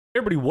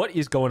Everybody, what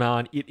is going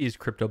on? It is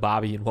Crypto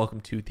Bobby, and welcome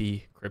to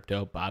the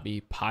Crypto Bobby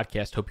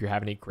podcast. Hope you're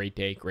having a great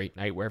day, great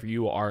night, wherever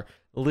you are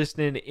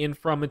listening in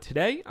from. And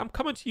today, I'm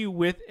coming to you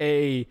with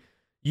a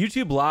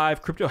YouTube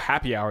Live Crypto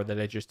Happy Hour that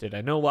I just did.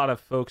 I know a lot of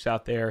folks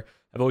out there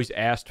have always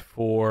asked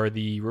for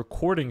the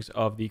recordings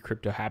of the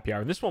Crypto Happy Hour.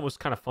 And this one was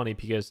kind of funny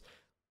because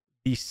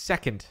the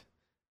second,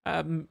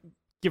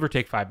 give or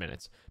take 5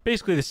 minutes,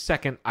 basically the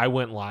second I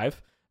went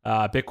live,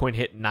 Bitcoin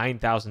hit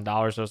 $9,000.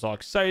 I was all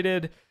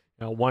excited.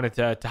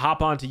 Wanted to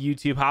hop onto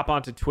YouTube, hop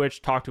onto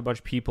Twitch, talk to a bunch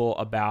of people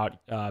about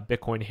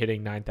Bitcoin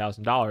hitting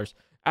 $9,000.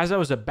 As I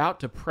was about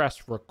to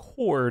press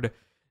record,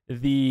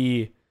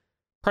 the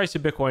price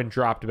of Bitcoin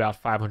dropped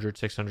about $500,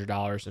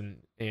 $600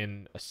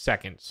 in a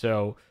second.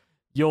 So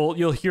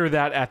you'll hear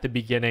that at the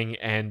beginning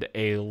and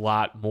a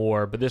lot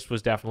more. But this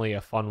was definitely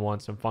a fun one,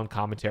 some fun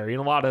commentary,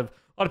 and a lot of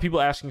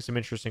people asking some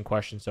interesting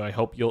questions. So I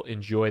hope you'll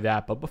enjoy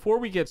that. But before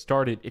we get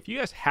started, if you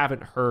guys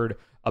haven't heard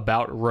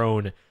about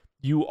Roan,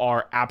 you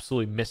are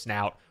absolutely missing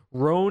out.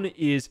 Roan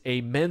is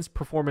a men's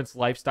performance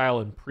lifestyle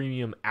and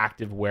premium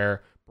activewear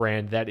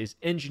brand that is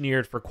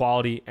engineered for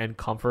quality and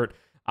comfort.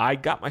 I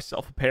got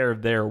myself a pair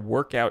of their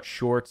workout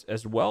shorts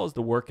as well as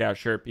the workout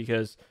shirt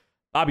because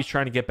Bobby's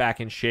trying to get back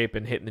in shape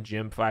and hitting the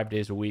gym 5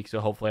 days a week. So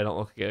hopefully I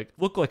don't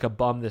look like a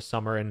bum this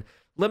summer. And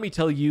let me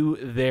tell you,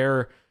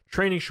 their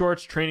training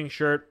shorts, training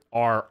shirt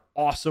are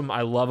awesome.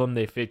 I love them.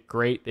 They fit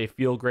great. They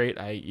feel great.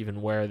 I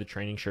even wear the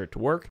training shirt to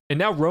work. And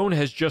now Roan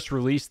has just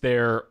released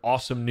their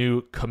awesome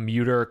new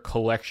commuter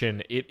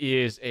collection. It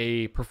is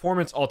a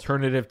performance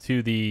alternative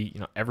to the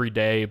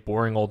everyday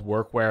boring old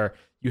workwear.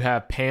 You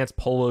have pants,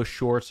 polos,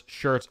 shorts,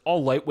 shirts,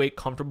 all lightweight,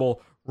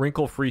 comfortable,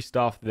 wrinkle-free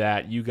stuff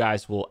that you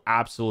guys will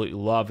absolutely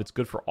love. It's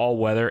good for all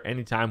weather,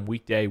 anytime,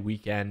 weekday,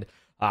 weekend.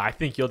 I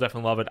think you'll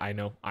definitely love it. I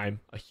know I'm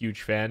a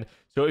huge fan.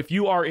 So if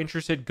you are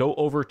interested, go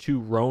over to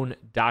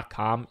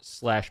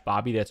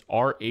roan.com/Bobby. That's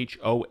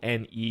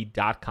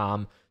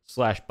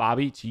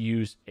RHONE.com/Bobby to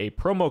use a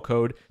promo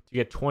code to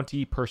get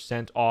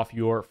 20% off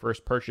your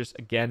first purchase.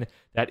 Again,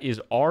 that is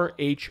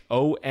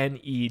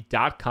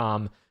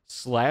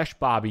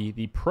RHONE.com/Bobby.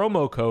 The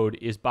promo code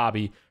is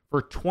Bobby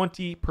for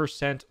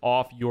 20%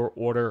 off your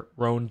order.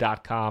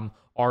 Roan.com,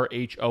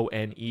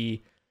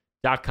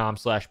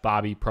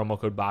 RHONE.com/Bobby, promo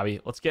code Bobby.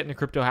 Let's get into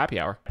Crypto Happy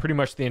Hour. Pretty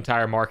much the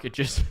entire market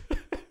just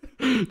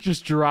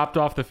dropped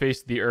off the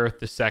face of the earth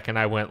the second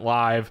I went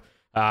live.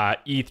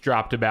 ETH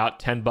dropped about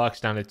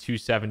 $10 down to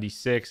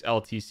 276.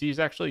 LTC is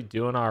actually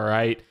doing all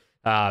right.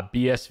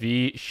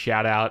 BSV,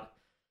 shout out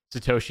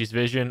Satoshi's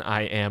Vision.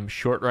 I am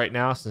short right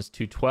now since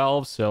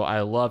 212, so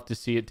I love to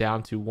see it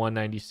down to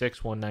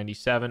 196,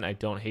 197. I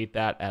don't hate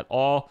that at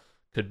all.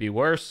 Could be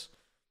worse.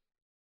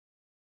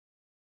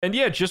 And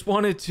yeah, just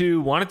wanted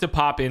to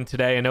pop in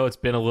today. I know it's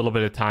been a little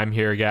bit of time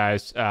here,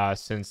 guys,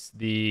 since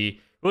the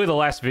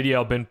last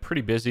video. I've been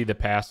pretty busy the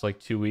past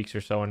 2 weeks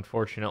or so,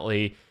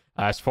 unfortunately,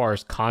 as far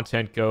as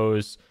content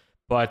goes.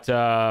 But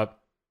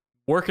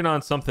working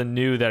on something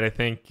new that I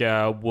think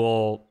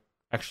will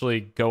actually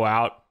go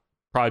out,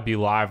 probably be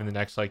live in the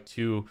next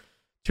 2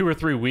 or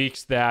 3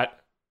 weeks. That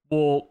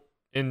will,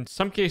 in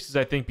some cases,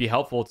 I think be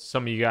helpful to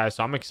some of you guys.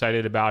 So I'm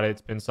excited about it.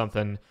 It's been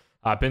something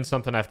I've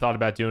thought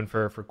about doing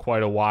for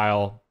quite a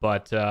while,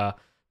 but I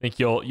think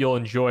you'll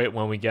enjoy it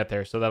when we get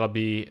there. So that'll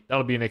be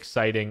an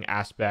exciting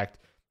aspect.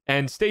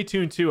 And stay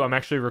tuned too. I'm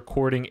actually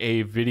recording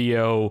a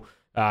video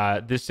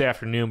this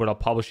afternoon, but I'll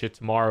publish it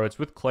tomorrow. It's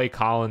with Clay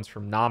Collins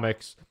from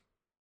Nomics,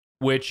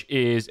 which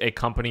is a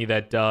company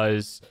that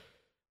does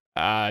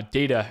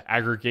data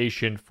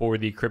aggregation for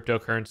the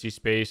cryptocurrency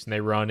space, and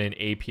they run an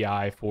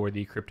API for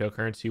the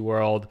cryptocurrency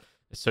world,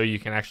 so you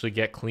can actually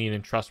get clean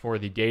and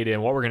trustworthy data.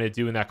 And what we're going to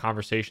do in that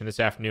conversation this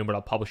afternoon, but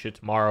I'll publish it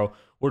tomorrow.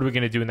 What are we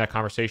going to do in that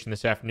conversation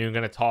this afternoon? I'm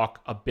going to talk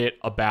a bit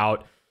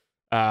about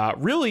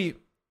really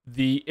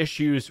the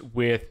issues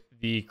with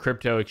the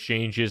crypto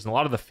exchanges and a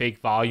lot of the fake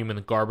volume and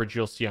the garbage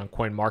you'll see on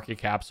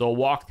CoinMarketCap. So I'll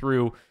walk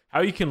through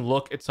how you can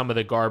look at some of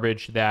the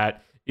garbage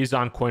that is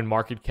on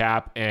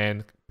CoinMarketCap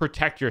and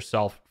protect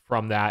yourself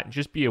from that, and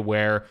just be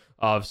aware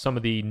of some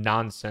of the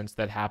nonsense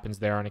that happens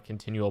there on a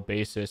continual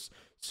basis.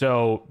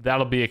 So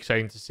that'll be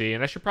exciting to see.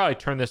 And I should probably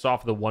turn this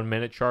off the 1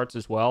 minute charts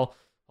as well.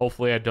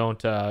 Hopefully I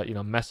don't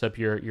mess up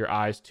your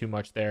eyes too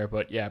much there.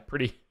 But yeah,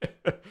 pretty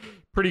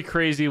pretty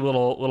crazy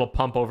little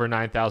pump over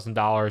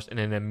 $9,000 and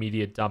an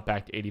immediate dump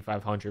back to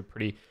 8,500.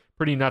 Pretty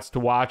nuts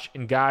to watch.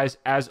 And guys,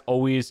 as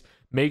always,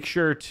 make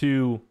sure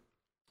to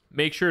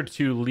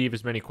leave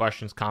as many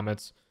questions,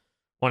 comments.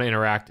 Want to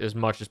interact as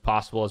much as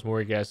possible as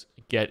more of you guys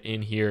get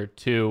in here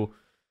too.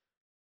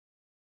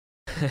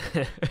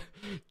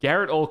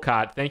 Garrett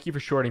Olcott, thank you for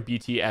shorting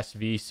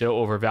BTSV, so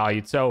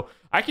overvalued. So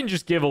I can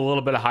just give a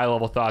little bit of high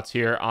level thoughts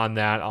here on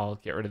that. I'll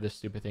get rid of this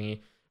stupid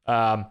thingy.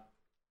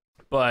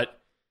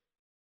 But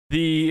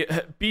the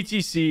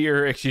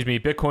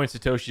Bitcoin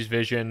Satoshi's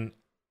Vision,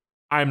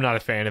 I'm not a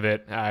fan of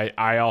it.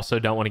 I also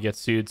don't want to get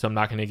sued, so I'm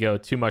not going to go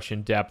too much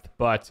in depth.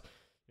 But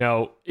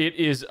it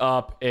is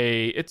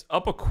it's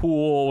up a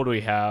cool, what do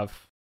we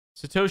have?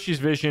 Satoshi's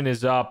Vision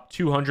is up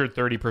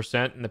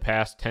 230% in the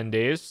past 10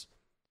 days,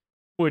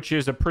 which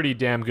is a pretty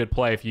damn good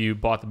play if you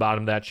bought the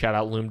bottom of that. Shout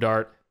out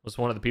Loomdart, was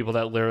one of the people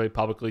that literally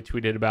publicly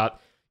tweeted about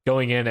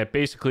going in at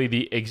basically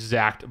the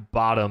exact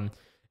bottom.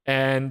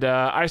 And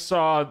I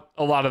saw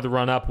a lot of the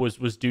run up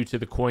was due to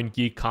the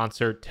CoinGeek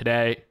concert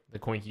today. The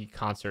CoinGeek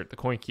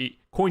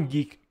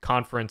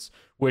conference,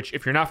 which,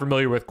 if you're not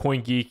familiar with,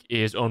 CoinGeek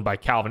is owned by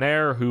Calvin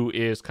Ayre, who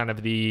is kind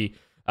of the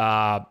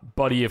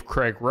buddy of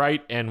Craig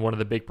Wright and one of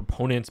the big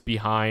proponents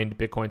behind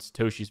Bitcoin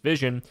Satoshi's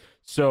vision.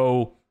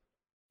 So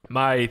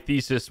my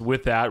thesis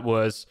with that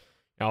was,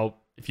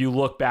 if you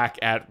look back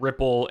at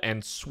Ripple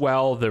and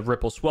Swell, the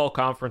Ripple Swell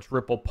conference,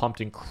 Ripple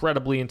pumped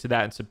incredibly into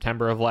that in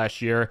September of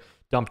last year,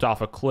 dumped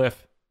off a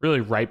cliff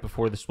really right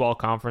before the Swell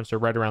conference, or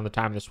right around the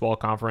time of the Swell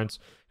conference.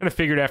 And I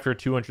figured after a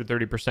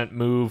 230%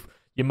 move,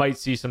 you might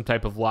see some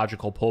type of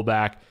logical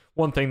pullback.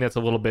 One thing that's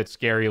a little bit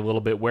scary, a little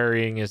bit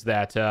worrying, is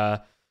that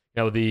the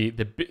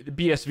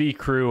BSV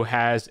crew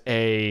has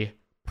a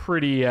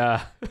pretty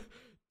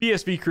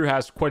BSV crew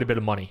has quite a bit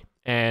of money,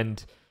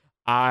 and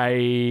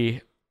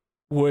I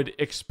would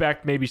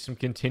expect maybe some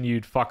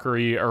continued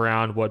fuckery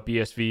around what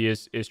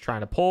BSV is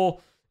trying to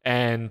pull.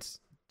 And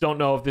don't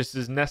know if this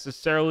is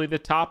necessarily the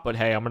top, but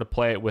hey, I'm going to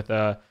play it with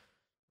a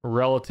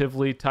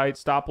relatively tight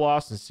stop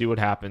loss and see what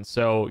happens.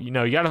 So, you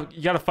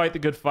gotta fight the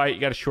good fight.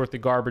 You gotta short the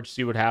garbage,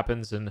 see what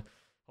happens, and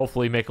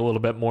hopefully make a little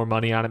bit more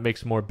money on it, make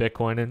some more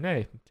Bitcoin, and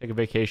hey, take a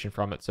vacation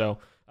from it. So,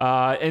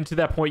 and to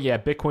that point, yeah,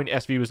 Bitcoin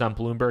SV was on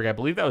Bloomberg. I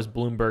believe that was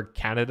Bloomberg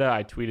Canada.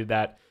 I tweeted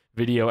that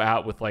video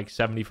out with like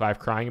 75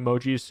 crying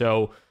emojis.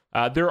 So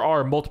there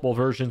are multiple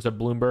versions of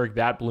Bloomberg.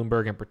 That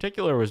Bloomberg in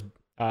particular was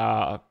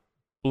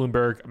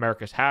Bloomberg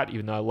America's Hat,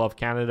 even though I love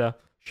Canada.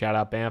 Shout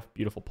out Banff,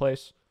 beautiful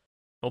place.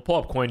 We'll pull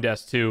up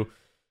CoinDesk too.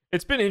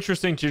 It's been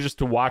interesting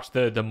to watch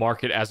the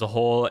market as a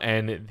whole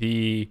and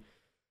the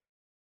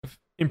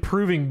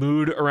improving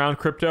mood around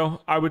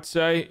crypto. I would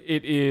say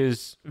it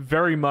is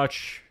very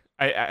much,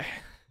 a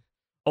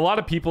lot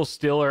of people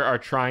still are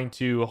trying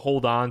to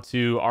hold on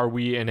to, are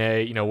we in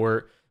a,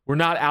 we're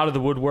not out of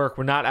the woodwork.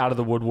 We're not out of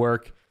the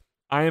woodwork.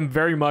 I am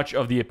very much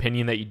of the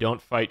opinion that you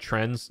don't fight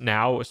trends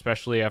now,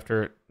 especially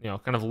after,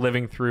 kind of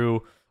living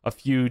through a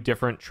few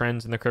different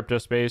trends in the crypto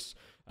space.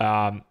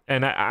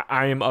 And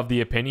I am of the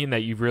opinion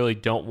that you really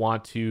don't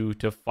want to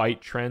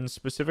fight trends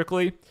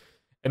specifically.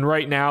 And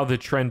right now, the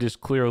trend is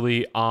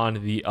clearly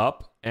on the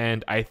up.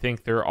 And I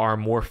think there are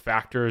more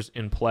factors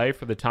in play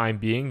for the time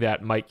being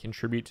that might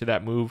contribute to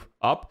that move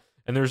up.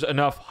 And there's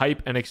enough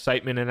hype and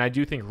excitement. And I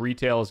do think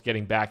retail is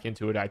getting back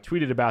into it. I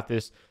tweeted about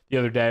this the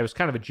other day. It was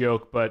kind of a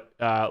joke, but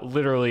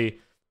literally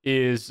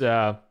is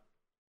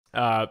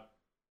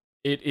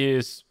it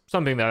is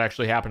something that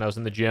actually happened. I was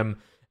in the gym,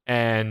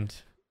 and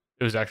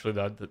it was actually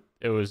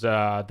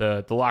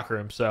the locker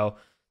room. So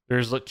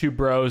there's two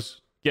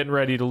bros getting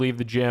ready to leave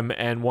the gym,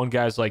 and one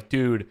guy's like,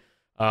 dude,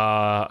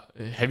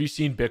 have you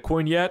seen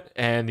Bitcoin yet?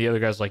 And the other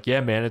guy's like,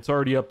 yeah, man, it's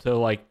already up to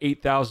like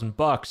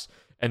 $8,000.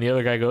 And the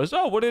other guy goes,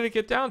 oh, what did it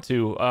get down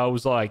to?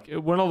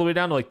 It went all the way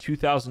down to like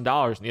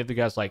 $2,000. And the other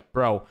guy's like,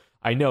 bro,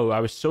 I know, I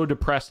was so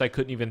depressed I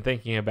couldn't even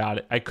think about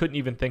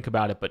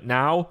it. But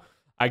now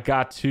I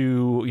got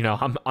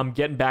to, I'm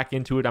getting back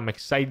into it. I'm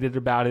excited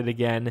about it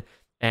again.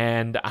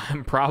 And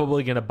I'm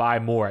probably going to buy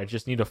more. I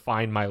just need to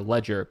find my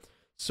ledger.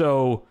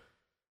 So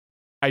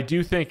I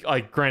do think,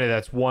 like, granted,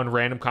 that's one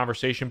random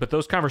conversation, but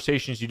those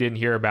conversations you didn't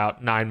hear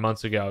about 9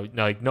 months ago.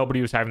 Like,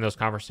 nobody was having those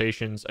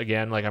conversations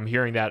again. Like, I'm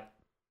hearing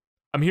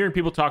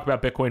people talk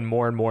about Bitcoin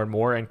more and more and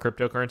more, and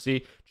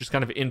cryptocurrency just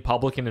kind of in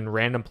public and in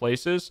random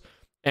places.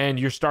 And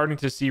you're starting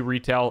to see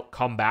retail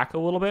come back a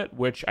little bit,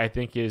 which I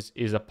think is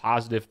a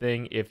positive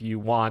thing if you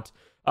want.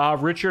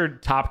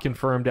 Richard, top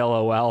confirmed,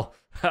 LOL.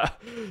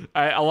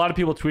 A lot of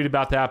people tweet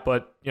about that,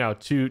 but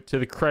to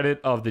the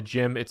credit of the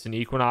gym, it's an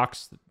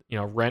Equinox.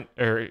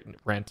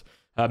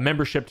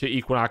 Membership to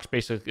Equinox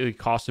basically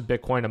costs a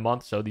Bitcoin a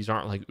month. So these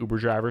aren't like Uber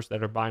drivers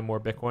that are buying more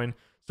Bitcoin.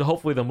 So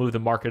hopefully they'll move the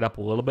market up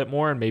a little bit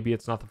more, and maybe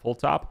it's not the full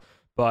top,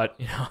 but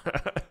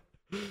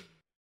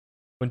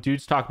when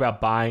dudes talk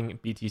about buying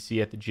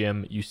BTC at the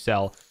gym, you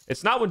sell.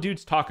 It's not when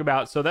dudes talk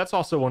about. So that's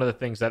also one of the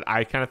things that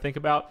I kind of think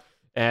about.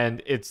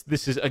 And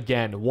this is,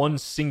 again, one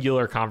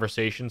singular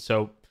conversation.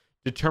 So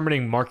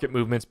determining market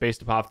movements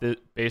based off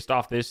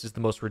this is the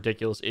most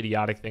ridiculous,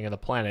 idiotic thing on the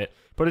planet.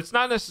 But it's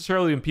not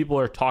necessarily when people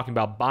are talking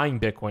about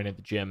buying Bitcoin at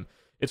the gym.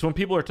 It's when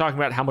people are talking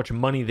about how much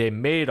money they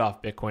made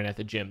off Bitcoin at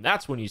the gym.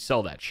 That's when you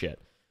sell that shit.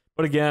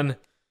 But again,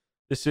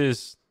 this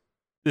is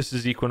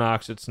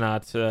Equinox. It's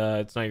not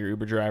your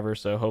Uber driver.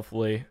 So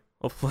hopefully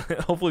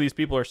these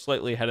people are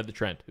slightly ahead of the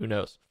trend. Who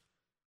knows?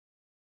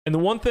 And the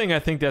one thing I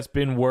think that's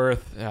been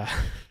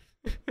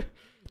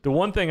the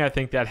one thing I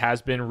think that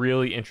has been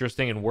really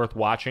interesting and worth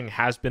watching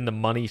has been the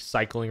money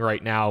cycling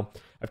right now.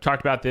 I've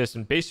talked about this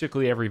in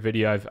basically every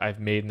video I've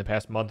made in the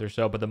past month or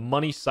so, but the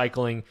money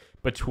cycling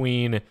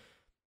between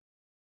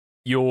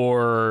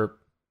your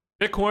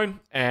Bitcoin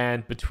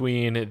and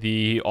between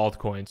the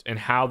altcoins and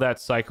how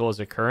that cycle is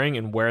occurring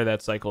and where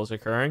that cycle is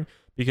occurring.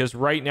 Because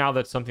right now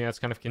that's something that's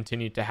kind of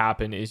continued to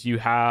happen is you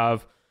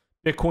have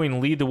Bitcoin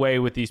lead the way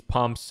with these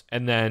pumps,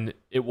 and then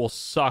it will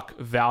suck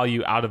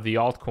value out of the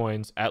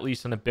altcoins, at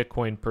least on a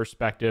Bitcoin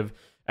perspective.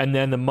 And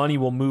then the money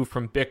will move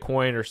from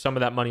Bitcoin, or some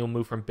of that money will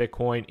move from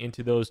Bitcoin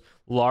into those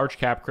large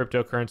cap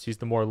cryptocurrencies,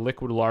 the more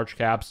liquid large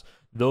caps.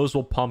 Those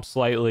will pump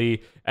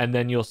slightly, and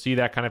then you'll see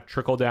that kind of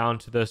trickle down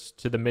to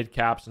the mid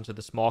caps and to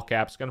the small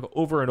caps, kind of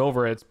over and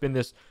over. It's been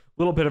this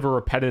little bit of a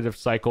repetitive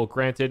cycle.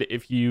 Granted,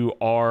 if you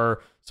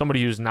are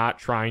somebody who's not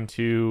trying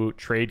to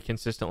trade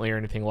consistently or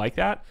anything like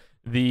that,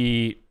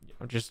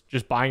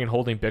 just buying and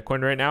holding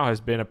Bitcoin right now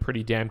has been a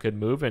pretty damn good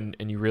move, and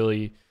you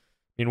really,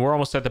 I mean, we're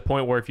almost at the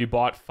point where if you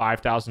bought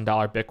 $5,000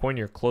 Bitcoin,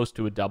 you're close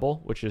to a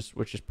double, which is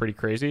pretty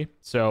crazy.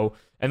 So,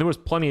 and there was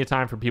plenty of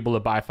time for people to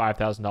buy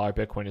 $5,000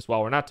 Bitcoin as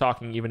well. We're not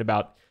talking even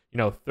about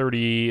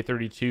 30,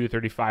 32,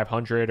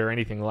 3,500 or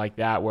anything like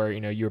that, where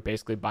you're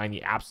basically buying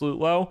the absolute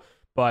low.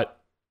 But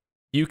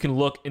you can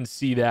look and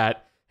see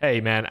that,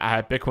 hey man,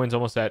 Bitcoin's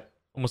almost at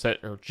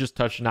or just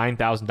touched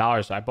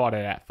 $9,000. So I bought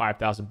it at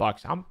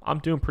 $5,000. I'm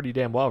doing pretty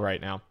damn well right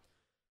now.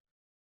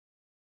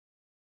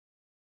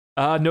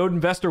 Node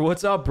Investor,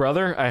 what's up,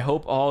 brother? I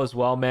hope all is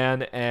well,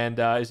 man. And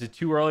is it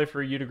too early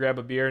for you to grab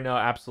a beer? No,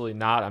 absolutely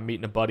not. I'm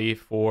meeting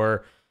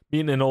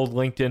an old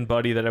LinkedIn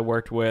buddy that I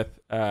worked with,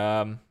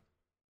 at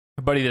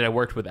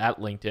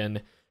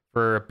LinkedIn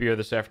for a beer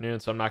this afternoon.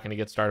 So I'm not going to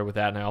get started with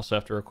that. And I also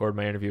have to record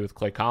my interview with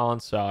Clay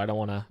Collins, so I don't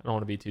want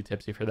to be too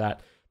tipsy for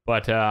that.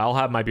 But I'll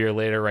have my beer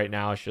later. Right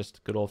now, it's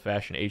just good old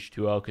fashioned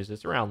H2O because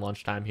it's around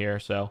lunchtime here.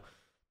 So,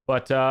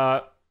 but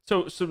so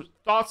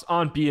thoughts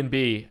on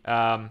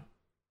BNB.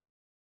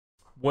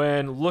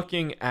 When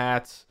looking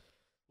at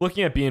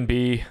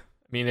BNB, I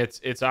mean,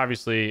 it's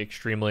obviously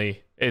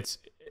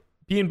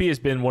BNB has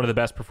been one of the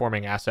best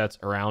performing assets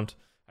around.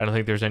 I don't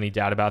think there's any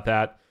doubt about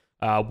that.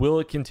 Will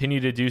it continue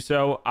to do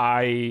so?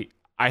 I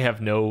have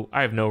no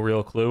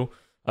real clue.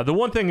 The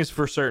one thing is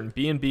for certain,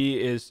 BNB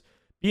is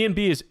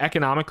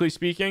economically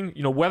speaking,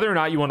 whether or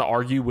not you want to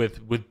argue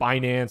with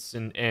Binance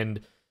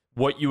and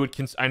what you would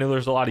I know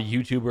there's a lot of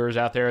YouTubers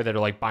out there that are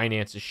like,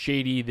 Binance is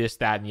shady, this,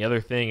 that, and the other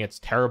thing. It's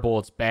terrible.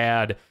 It's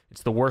bad.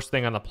 It's the worst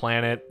thing on the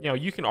planet.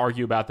 You can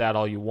argue about that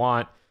all you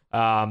want.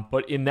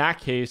 But in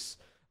that case,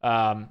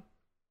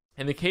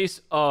 in the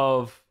case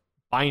of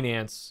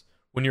Binance,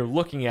 when you're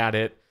looking at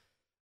it,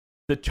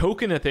 the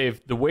token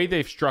the way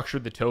they've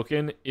structured the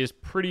token is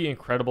pretty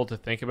incredible to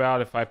think about.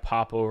 If I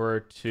pop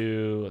over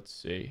to, let's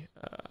see,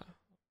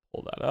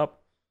 pull that up.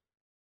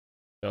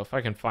 So if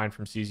I can find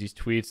from CZ's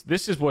tweets,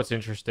 this is what's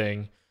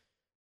interesting.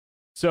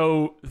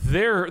 So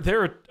they're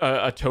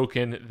a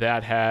token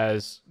that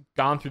has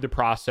gone through the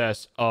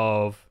process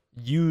of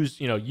use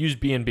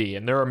BNB,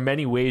 and there are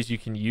many ways you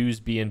can use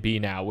BNB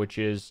now, which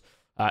is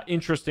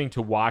interesting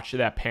to watch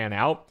that pan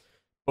out,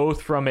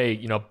 both from a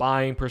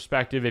buying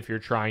perspective if you're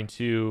trying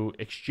to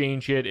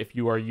exchange it, if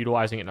you are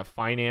utilizing it in a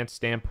finance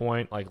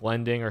standpoint like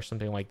lending or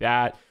something like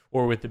that,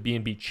 or with the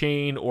BNB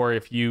chain, or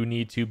if you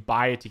need to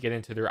buy it to get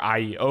into their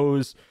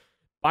IEOs.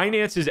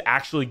 Binance has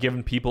actually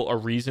given people a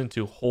reason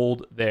to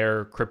hold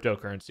their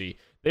cryptocurrency.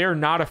 They are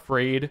not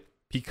afraid,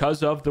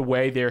 because of the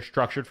way they're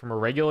structured from a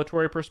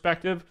regulatory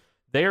perspective.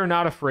 They are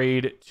not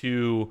afraid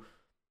to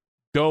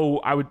go.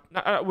 I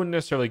wouldn't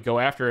necessarily go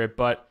after it,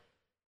 but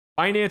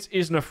Binance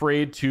isn't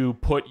afraid to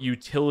put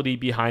utility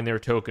behind their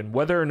token.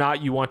 Whether or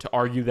not you want to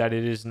argue that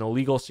it is an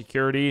illegal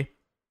security,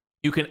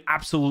 you can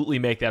absolutely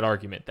make that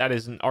argument. That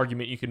is an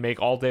argument you can make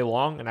all day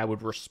long, and I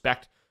would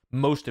respect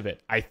most of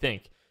it, I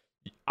think.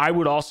 I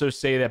would also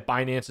say that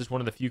Binance is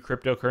one of the few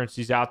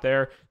cryptocurrencies out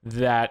there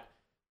that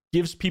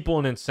gives people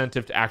an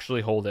incentive to actually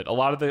hold it. A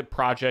lot of the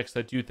projects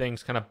that do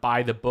things kind of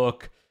by the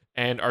book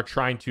and are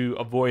trying to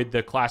avoid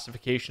the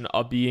classification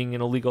of being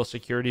an illegal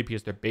security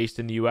because they're based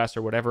in the US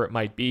or whatever it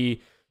might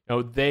be,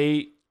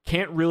 they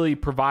can't really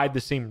provide the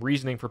same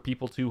reasoning for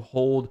people to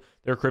hold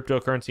their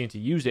cryptocurrency and to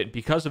use it.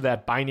 Because of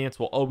that, Binance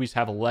will always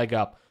have a leg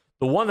up.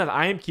 The one that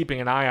I am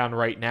keeping an eye on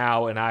right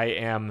now, and I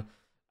am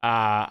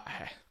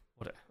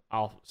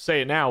I'll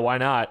say it now, why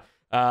not?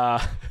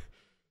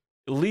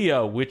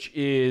 Leo, which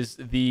is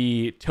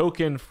the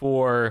token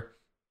for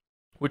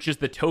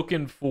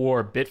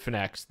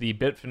Bitfinex, the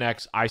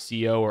Bitfinex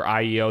ICO or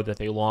IEO that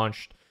they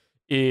launched,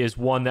 is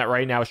one that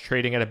right now is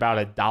trading at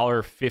about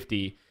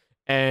 $1.50.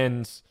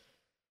 And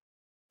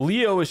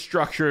Leo is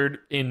structured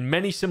in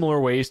many similar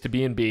ways to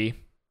BNB,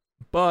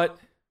 but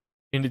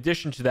in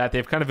addition to that,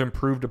 they've kind of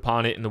improved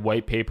upon it in the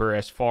white paper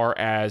as far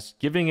as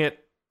giving it,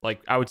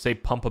 I would say,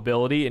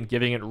 pumpability and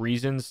giving it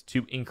reasons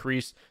to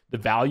increase the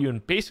value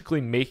and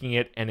basically making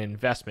it an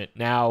investment.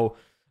 Now,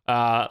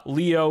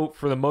 Leo,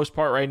 for the most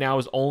part right now,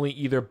 is only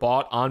either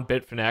bought on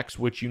Bitfinex,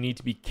 which you need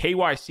to be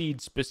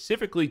KYC'd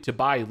specifically to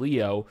buy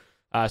Leo.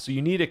 So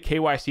you need a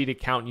KYC'd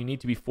account, you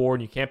need to be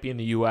foreign, you can't be in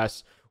the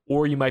US,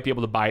 or you might be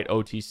able to buy it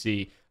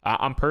OTC.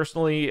 I'm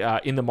personally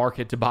in the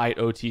market to buy it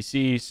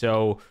OTC,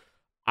 so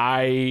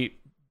I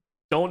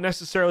don't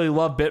necessarily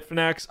love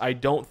Bitfinex. I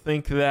don't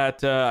think that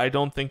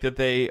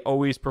they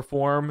always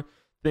perform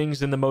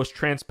things in the most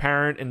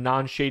transparent and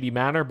non-shady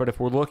manner. But if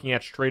we're looking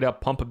at straight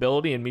up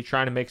pumpability and me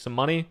trying to make some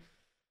money,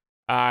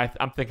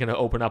 I'm thinking of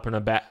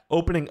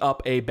opening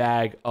up a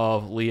bag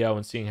of Leo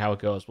and seeing how it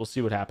goes. We'll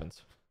see what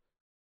happens.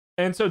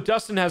 And so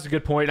Dustin has a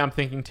good point. I'm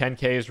thinking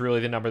 10K is really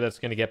the number that's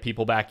going to get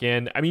people back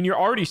in. I mean, you're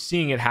already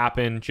seeing it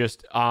happen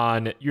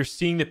you're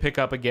seeing the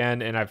pickup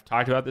again. And I've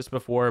talked about this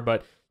before,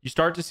 but you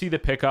start to see the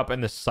pickup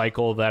and the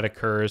cycle that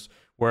occurs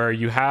where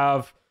you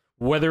have,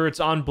 whether it's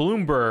on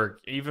Bloomberg,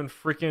 even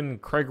freaking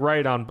Craig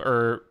Wright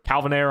or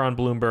Calvin Ayre on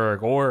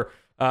Bloomberg, or,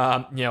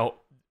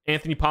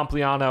 Anthony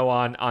Pompliano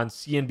on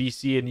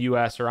CNBC in the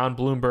US or on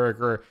Bloomberg,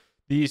 or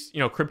these,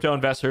 crypto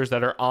investors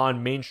that are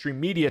on mainstream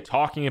media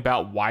talking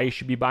about why you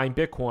should be buying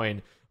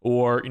Bitcoin,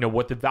 or,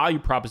 what the value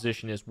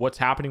proposition is, what's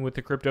happening with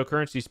the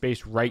cryptocurrency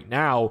space right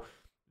now.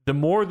 The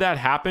more that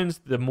happens,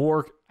 the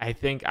more I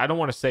don't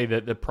want to say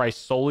that the price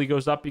solely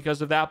goes up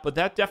because of that, but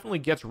that definitely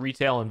gets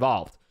retail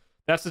involved.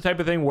 That's the type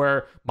of thing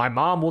where my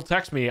mom will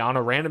text me on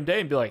a random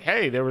day and be like,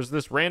 hey, there was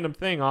this random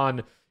thing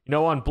on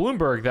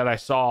Bloomberg that I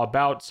saw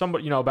about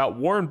somebody, about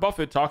Warren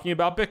Buffett talking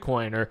about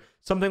Bitcoin or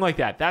something like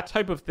that. That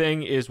type of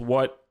thing is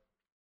what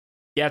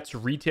gets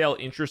retail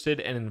interested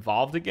and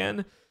involved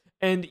again.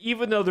 And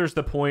even though there's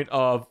the point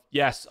of,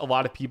 yes, a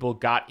lot of people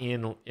got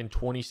in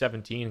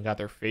 2017 and got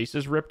their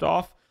faces ripped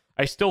off,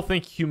 I still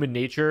think human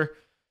nature,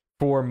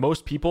 for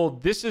most people,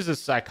 this is a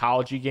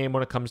psychology game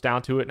when it comes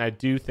down to it. And I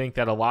do think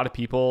that a lot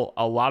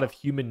of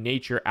human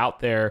nature out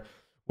there,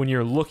 when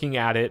you're looking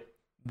at it,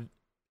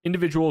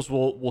 individuals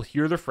will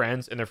hear their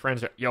friends, and their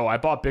friends are, yo, I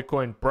bought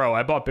Bitcoin at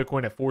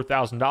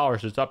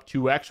 $4,000. It's up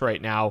 2x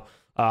right now.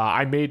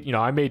 I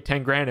made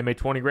 10 grand, I made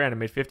 20 grand, I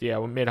made 50,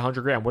 I made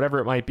 100 grand, whatever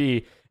it might be.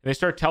 And they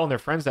start telling their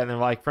friends that,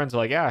 and friends are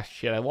like, ah,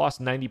 shit, I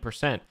lost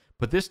 90%.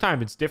 But this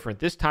time it's different.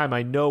 This time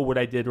I know what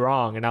I did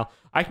wrong, and now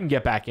I can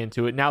get back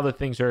into it now that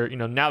things are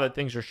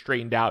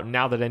straightened out, and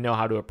now that I know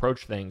how to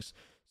approach things.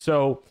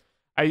 So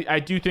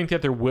I do think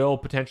that there will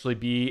potentially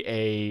be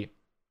a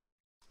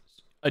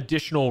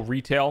additional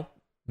retail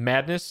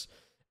madness.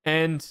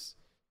 And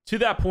to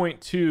that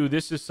point too,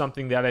 this is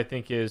something that I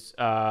think is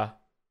I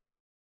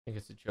think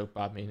it's a joke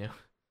Bob made now.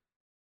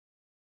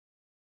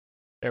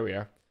 There we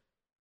are.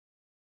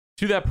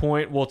 To that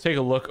point, we'll take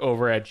a look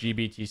over at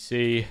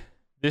GBTC.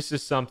 This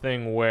is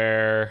something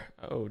where,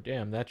 oh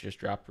damn, that just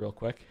dropped real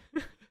quick.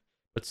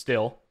 But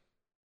still.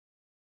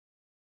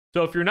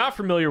 So if you're not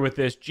familiar with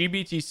this,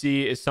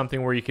 GBTC is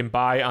something where you can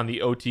buy on the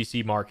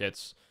OTC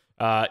markets.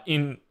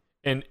 In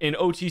the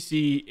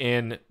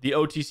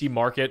OTC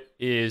market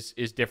is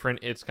different.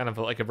 It's kind of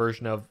like a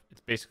version of,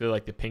 it's basically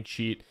like the pink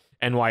sheet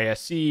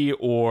NYSE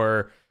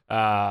or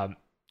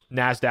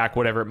NASDAQ,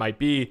 whatever it might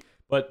be.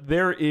 But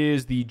there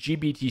is the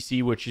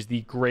GBTC, which is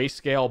the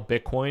Grayscale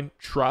Bitcoin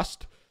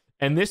Trust.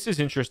 And this is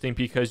interesting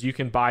because you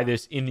can buy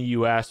this in the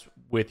US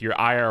with your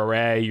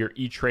IRA, your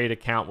E-Trade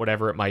account,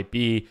 whatever it might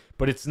be.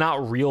 But it's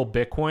not real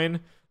Bitcoin.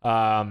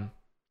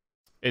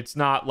 It's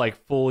not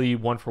like fully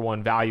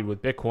one-for-one valued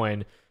with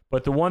Bitcoin.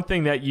 But the one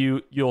thing that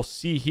you'll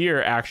see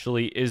here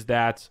actually is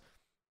that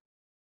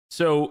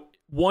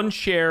one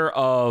share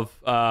of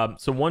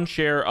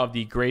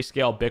the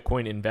Grayscale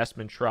Bitcoin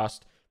Investment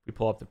Trust, we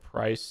pull up the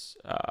price,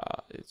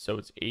 so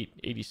it's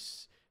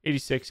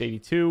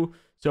 86.82.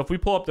 So if we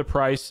pull up the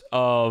price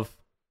of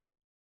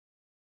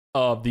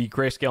the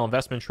Grayscale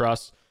Investment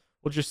Trust,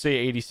 we'll just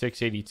say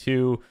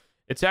 86.82.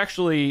 It's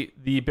actually,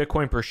 the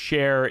Bitcoin per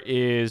share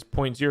is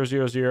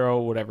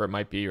 0.000, whatever it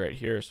might be right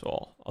here.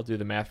 So I'll do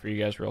the math for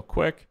you guys real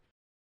quick.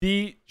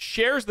 The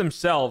shares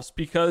themselves,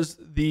 because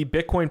the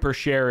Bitcoin per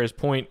share is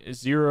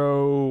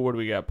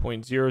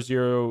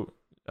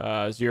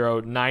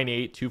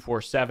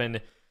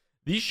 0.00098,247.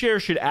 These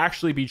shares should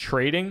actually be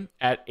trading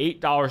at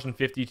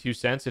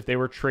 $8.52 if they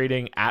were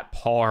trading at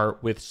par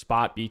with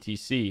spot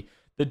BTC.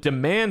 The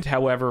demand,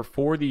 however,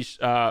 for the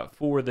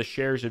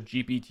shares of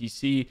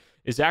GBTC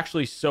is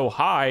actually so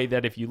high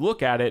that if you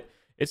look at it,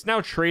 it's now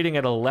trading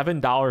at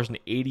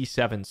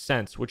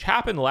 $11.87, which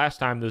happened last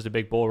time there was a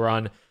big bull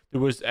run.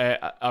 There was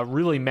a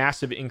really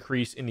massive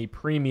increase in the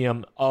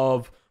premium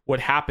of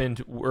what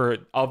happened, or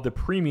of the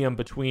premium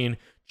between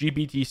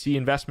GBTC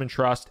Investment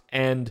Trust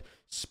and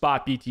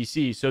spot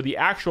BTC. So the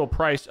actual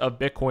price of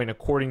Bitcoin,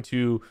 according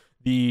to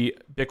the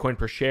Bitcoin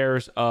per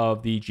shares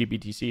of the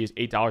GBTC, is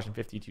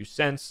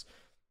 $8.52.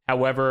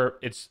 However,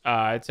 it's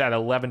at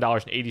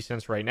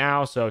 $11.80 right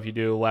now. So if you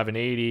do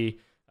 1180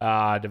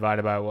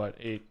 divided by what,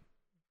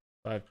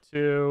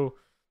 852,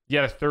 you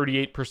get a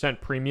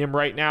 38% premium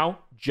right now,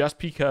 just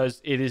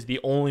because it is the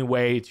only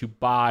way to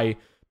buy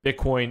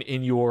Bitcoin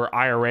in your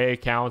IRA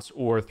accounts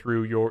or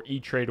through your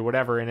E-Trade or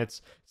whatever. And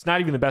it's not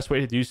even the best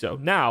way to do so.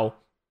 Now,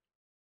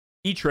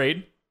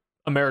 E-Trade,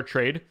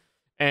 Ameritrade,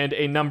 and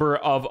a number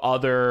of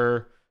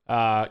other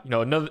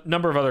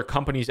number of other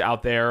companies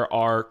out there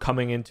are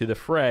coming into the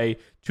fray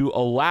to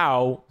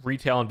allow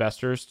retail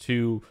investors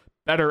to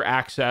better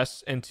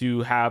access and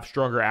to have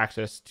stronger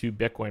access to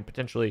Bitcoin,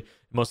 potentially,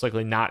 most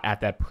likely not at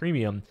that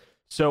premium.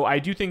 So I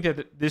do think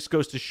that this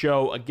goes to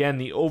show, again,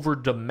 the over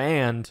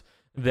demand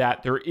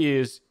that there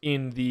is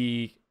in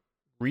the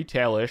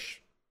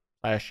retailish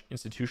 /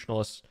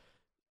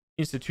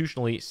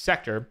 institutionally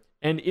sector.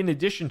 And in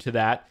addition to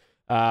that,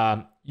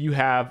 you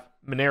have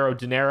Monero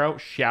Dinero,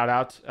 shout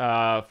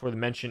out for the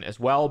mention as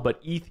well.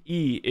 But ETH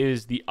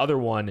is the other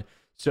one.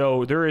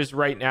 So there is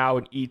right now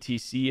an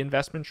ETC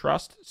investment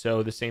trust.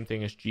 So the same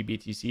thing as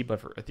GBTC, but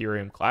for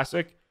Ethereum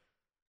Classic.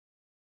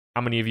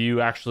 How many of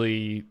you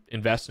actually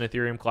invest in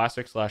Ethereum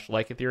Classic /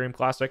 like Ethereum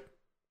Classic?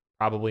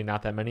 Probably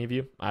not that many of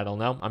you. I don't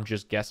know. I'm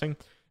just guessing.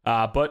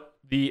 But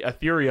the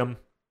Ethereum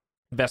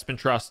investment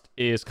trust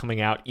is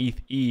coming out,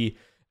 ETH,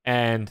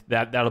 and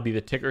that'll be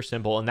the ticker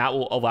symbol, and that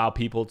will allow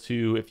people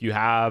to, if you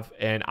have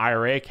an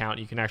IRA account,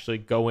 you can actually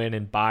go in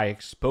and buy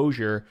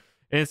exposure.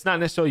 And it's not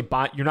necessarily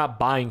you're not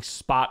buying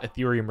spot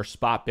Ethereum or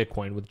spot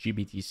Bitcoin with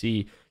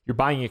GBTC. You're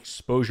buying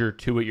exposure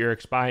to it. You're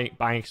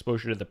buying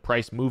exposure to the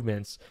price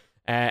movements,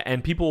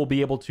 and people will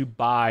be able to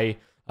buy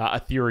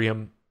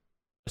Ethereum,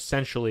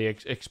 essentially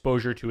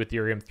exposure to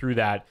Ethereum through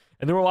that.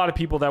 And there were a lot of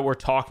people that were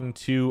talking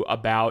to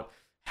about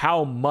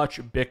how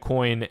much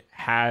Bitcoin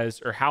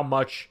has, or how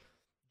much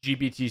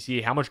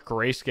GBTC, how much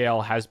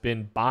Grayscale has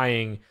been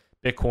buying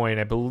Bitcoin.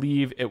 I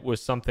believe it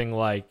was something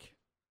like,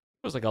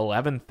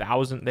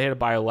 11,000. They had to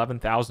buy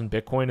 11,000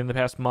 Bitcoin in the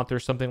past month or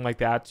something like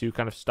that to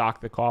kind of stock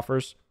the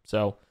coffers.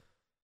 So,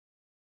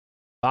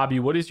 Bobby,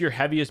 what is your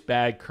heaviest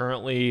bag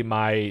currently?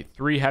 My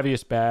 3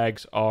 heaviest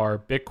bags are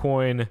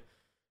Bitcoin,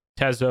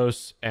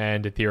 Tezos,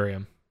 and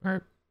Ethereum.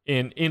 Or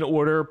in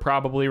order,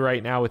 probably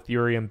right now,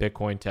 Ethereum,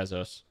 Bitcoin,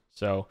 Tezos.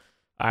 So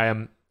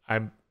I'm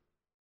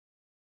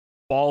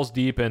balls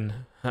deep in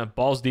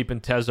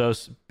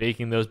Tezos,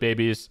 baking those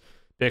babies,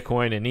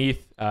 Bitcoin and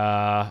ETH.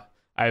 I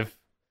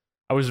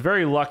was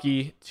very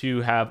lucky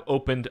to have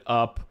opened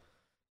up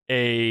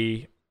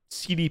a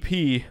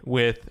CDP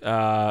with,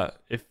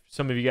 if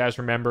some of you guys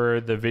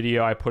remember the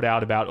video I put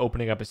out about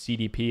opening up a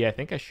CDP, I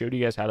think I showed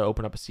you guys how to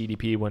open up a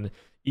CDP when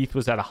ETH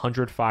was at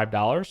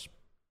 $105.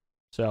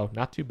 So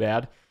not too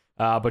bad.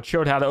 But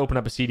showed how to open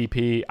up a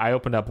CDP. I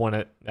opened up one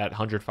at that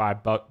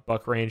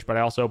 $105 range, but I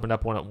also opened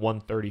up one at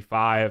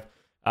 $135.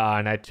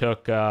 And I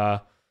took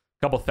a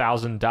couple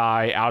thousand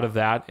DAI out of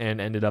that and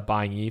ended up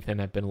buying ETH,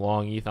 and I've been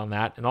long ETH on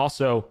that. And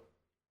also,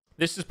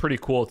 this is pretty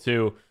cool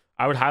too.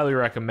 I would highly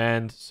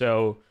recommend.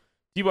 So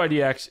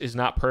DYDX is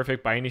not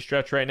perfect by any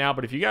stretch right now,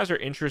 but if you guys are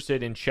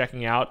interested in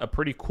checking out a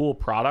pretty cool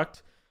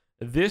product,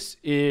 this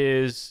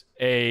is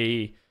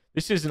an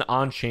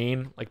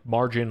on-chain like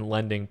margin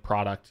lending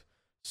product.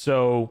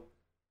 So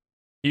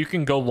you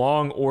can go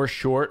long or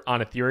short on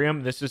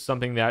Ethereum. This is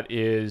something that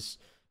is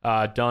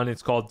done.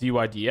 It's called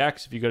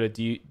DYDX. If you go to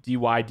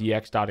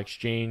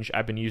dydx.exchange,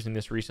 I've been using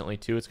this recently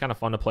too. It's kind of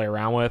fun to play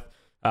around with.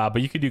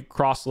 But you could do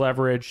cross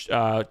leverage,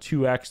 2x,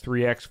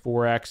 3x,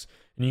 4x,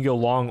 and you can go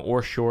long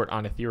or short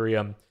on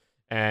Ethereum.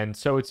 And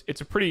so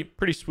it's a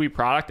pretty sweet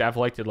product. I've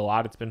liked it a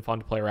lot. It's been fun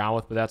to play around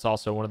with, but that's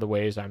also one of the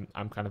ways I'm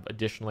kind of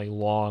additionally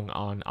long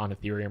on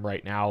Ethereum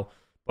right now.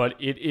 But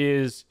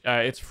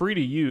it's free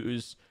to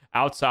use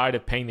outside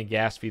of paying the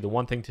gas fee. The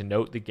one thing to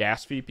note, the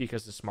gas fee,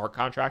 because the smart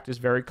contract is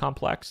very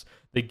complex,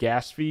 the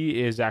gas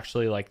fee is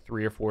actually like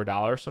 $3 or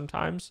 $4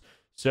 sometimes.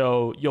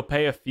 So you'll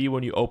pay a fee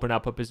when you open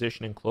up a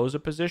position and close a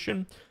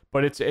position,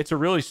 but it's a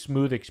really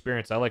smooth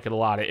experience. I like it a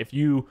lot. If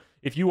you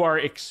are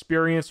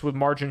experienced with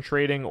margin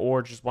trading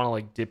or just want to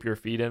like dip your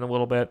feet in a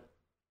little bit,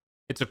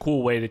 it's a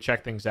cool way to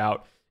check things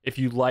out if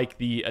you like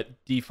the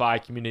DeFi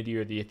community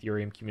or the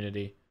Ethereum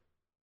community.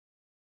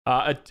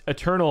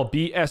 Eternal,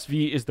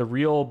 BSV is the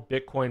real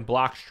Bitcoin,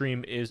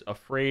 Blockstream is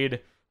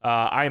afraid.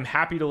 I am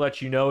happy to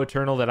let you know,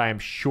 Eternal, that I am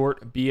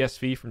short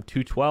BSV from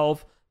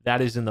 212.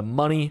 That is in the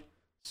money.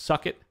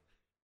 Suck it.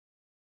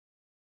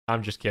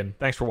 I'm just kidding.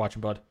 Thanks for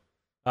watching, bud.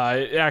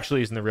 It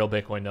actually isn't the real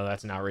Bitcoin, though.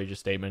 That's an outrageous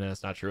statement, and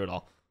that's not true at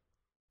all.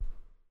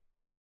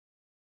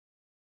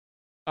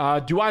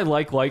 Do I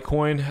like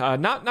Litecoin?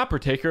 Not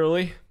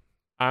particularly.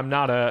 I'm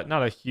not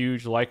a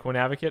huge Litecoin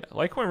advocate.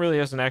 Litecoin really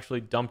hasn't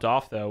actually dumped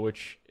off though,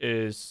 which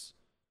is,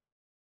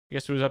 I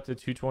guess it was up to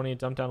 220, it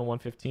dumped down to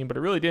 115, but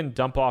it really didn't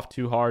dump off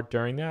too hard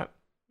during that.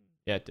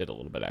 Yeah, it did a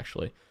little bit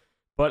actually.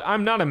 But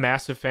I'm not a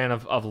massive fan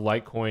of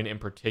Litecoin in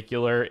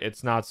particular.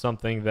 It's not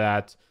something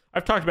that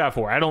I've talked about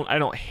before. I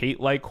don't hate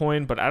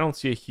Litecoin, but I don't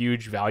see a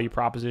huge value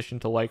proposition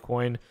to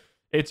Litecoin.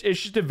 It's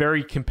just a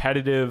very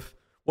competitive.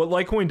 What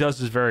Litecoin does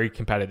is very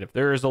competitive.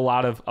 There is a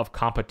lot of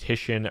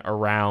competition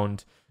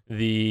around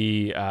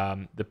the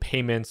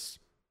payments.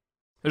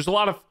 There's a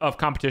lot of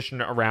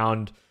competition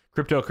around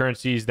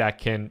cryptocurrencies that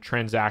can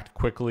transact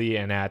quickly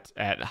and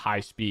at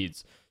high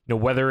speeds. You know,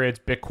 whether it's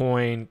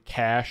Bitcoin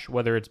Cash,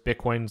 whether it's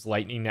Bitcoin's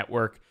Lightning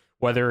Network,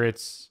 whether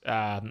it's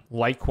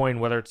Litecoin,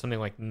 whether it's something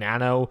like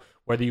Nano,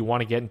 whether you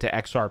want to get into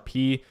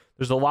XRP.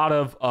 There's a lot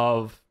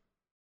of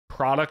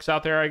products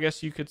out there, I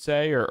guess you could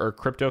say, or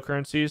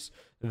cryptocurrencies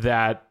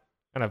that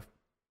kind of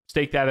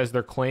stake that as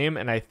their claim.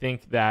 And I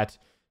think that,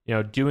 you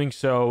know, doing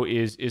so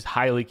is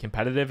highly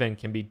competitive and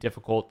can be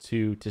difficult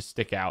to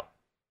stick out.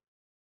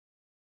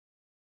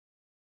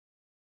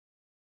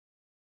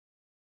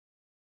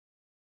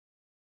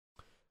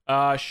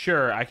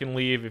 Sure, I can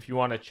leave if you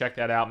want to check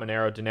that out.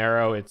 Monero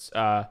Dinero. It's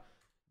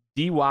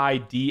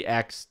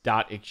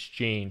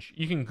dydx.exchange.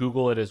 You can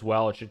Google it as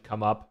well. It should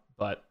come up,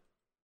 but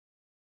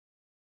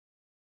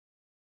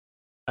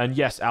And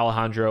yes,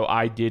 Alejandro,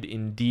 I did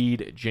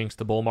indeed jinx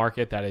the bull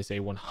market. That is a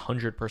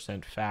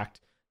 100% fact.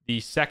 The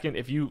second,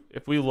 if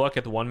we look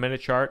at the 1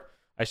 minute chart,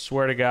 I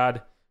swear to God,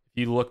 if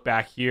you look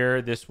back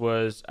here, this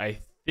was, I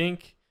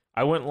think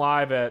I went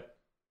live at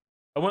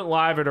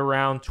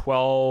around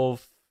 12:15,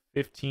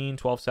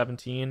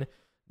 12:17.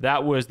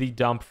 That was the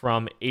dump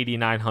from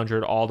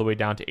 8,900 all the way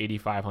down to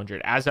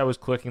 8,500. As I was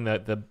clicking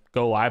the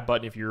go live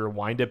button, if you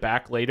rewind it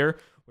back later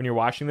when you're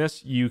watching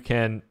this,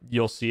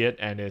 you'll see it,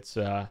 and it's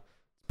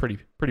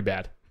pretty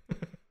bad.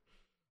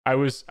 I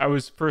was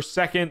for a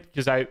second,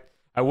 because I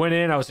went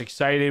in, I was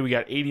excited. We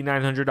got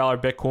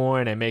 $8,900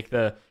 Bitcoin. I make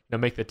the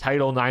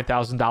title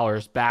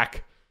 $9,000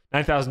 back.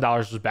 $9,000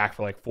 was back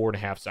for like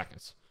 4.5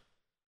 seconds.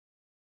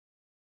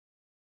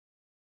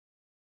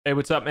 Hey,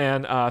 what's up,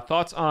 man?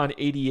 Thoughts on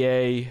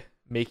ADA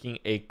making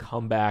a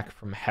comeback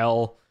from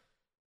hell?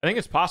 I think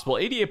it's possible.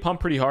 ADA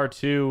pumped pretty hard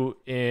too.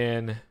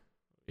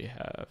 We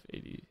have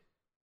 80.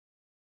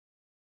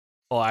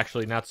 Well,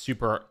 actually, not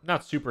super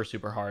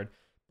hard,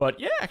 but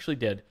yeah, actually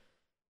did.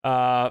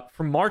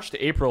 From March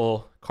to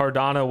April,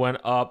 Cardano went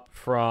up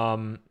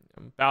from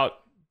about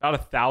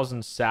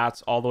 1,000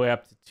 sats all the way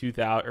up to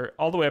 2,000, or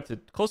all the way up to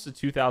close to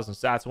 2,000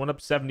 sats. It went up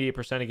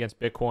 78% against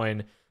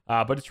Bitcoin,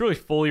 but it's really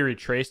fully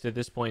retraced at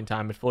this point in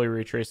time. It fully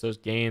retraced those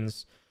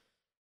gains.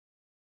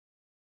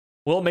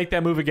 Will it make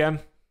that move again?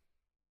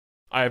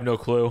 I have no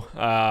clue.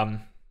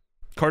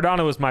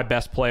 Cardano was my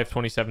best play of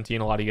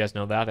 2017. A lot of you guys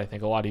know that. I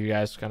think a lot of you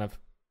guys kind of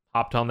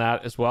hopped on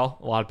that as well.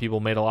 A lot of people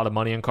made a lot of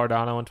money in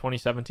Cardano in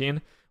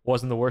 2017.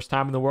 Wasn't the worst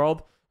time in the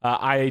world.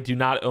 I do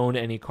not own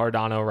any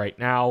Cardano right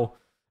now.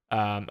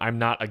 I'm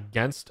not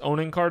against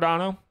owning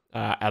Cardano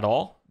at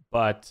all,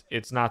 but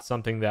it's not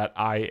something that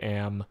I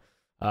am.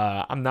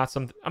 I'm not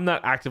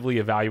actively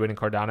evaluating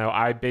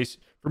Cardano.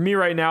 For me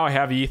right now, I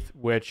have ETH,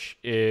 which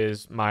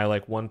is my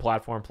like one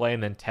platform play,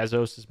 and then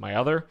Tezos is my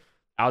other.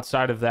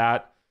 Outside of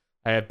that,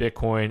 I have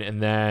Bitcoin,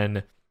 and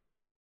then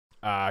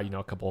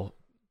a couple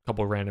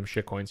random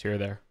shit coins here or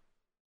there.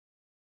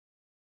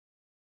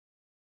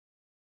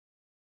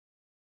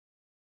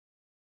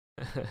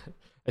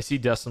 I see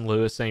Dustin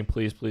Lewis saying,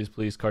 please, please,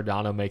 please,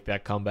 Cardano, make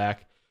that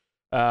comeback.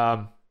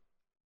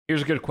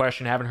 Here's a good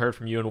question. Haven't heard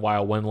from you in a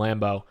while. When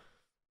Lambo?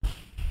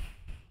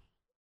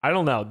 I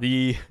don't know.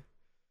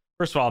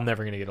 First of all, I'm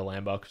never gonna get a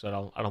Lambo because I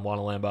don't want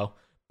a Lambo.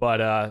 But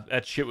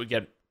that shit would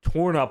get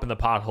torn up in the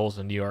potholes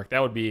in New York. That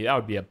would be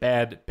a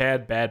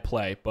bad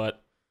play.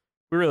 But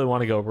we really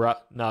want to go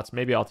nuts.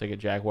 Maybe I'll take a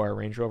Jaguar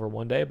Range Rover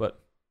one day, but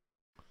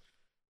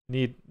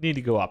need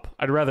to go up.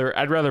 I'd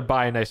rather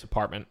buy a nice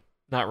apartment,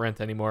 not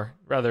rent anymore.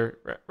 Rather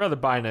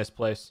buy a nice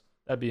place.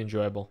 That'd be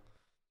enjoyable.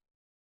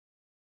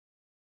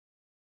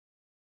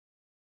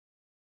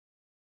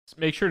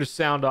 Make sure to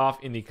sound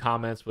off in the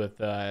comments with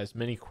as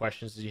many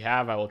questions as you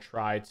have. I will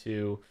try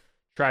to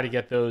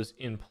get those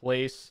in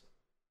place.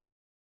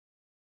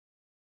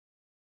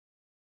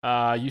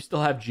 You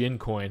still have Jin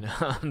coin,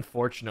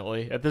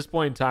 unfortunately. At this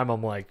point in time,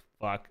 I'm like,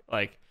 fuck.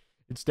 Like,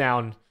 it's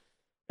down.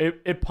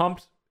 It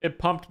pumped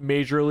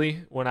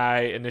majorly when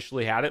I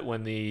initially had it,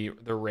 when the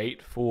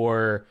rate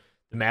for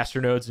the master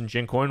nodes in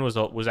Jin coin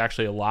was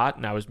actually a lot,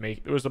 and there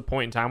was a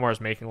point in time where I was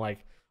making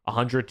like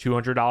 $100,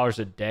 $200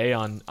 a day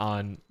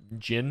on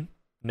Jin.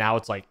 Now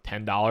it's like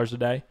 $10 a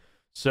day.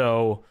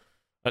 So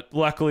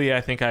luckily, I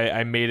think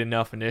I made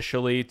enough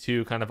initially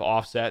to kind of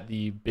offset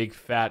the big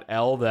fat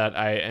L that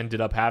I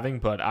ended up having,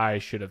 but I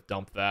should have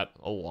dumped that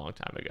a long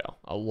time ago.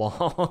 A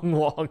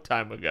long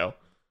time ago.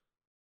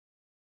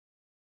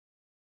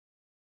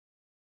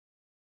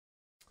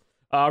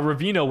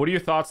 Ravino, what are your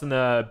thoughts on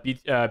the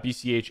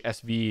BCH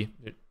SV?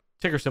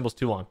 Ticker symbol's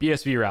too long.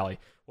 BSV rally.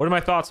 What are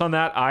my thoughts on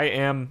that? I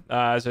am,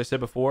 as I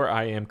said before,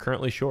 I am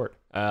currently short.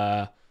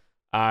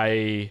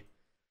 I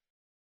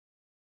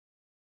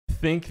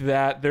think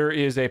that there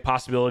is a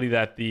possibility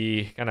that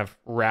the kind of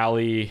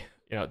rally,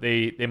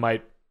 the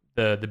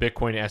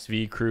Bitcoin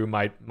SV crew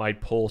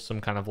might pull some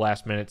kind of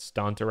last minute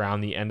stunt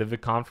around the end of the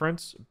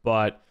conference.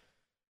 But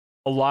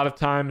a lot of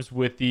times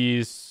with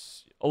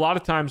this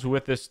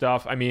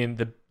stuff, I mean,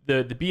 the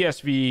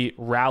BSV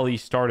rally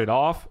started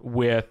off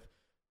with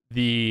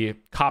the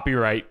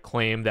copyright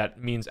claim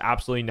that means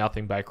absolutely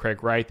nothing by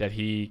Craig Wright, that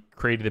he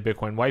created the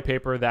Bitcoin white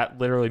paper. That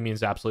literally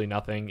means absolutely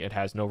nothing. It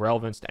has no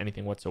relevance to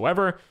anything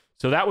whatsoever.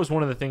 So that was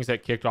one of the things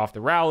that kicked off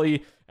the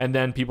rally. And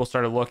then people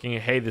started looking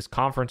at, hey, this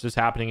conference is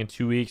happening in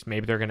 2 weeks.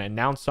 Maybe they're going to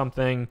announce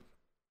something.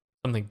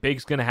 Something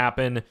big's going to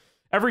happen.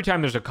 Every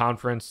time there's a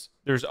conference,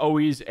 there's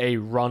always a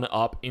run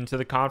up into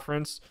the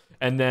conference.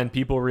 And then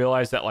people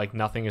realize that like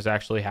nothing is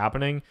actually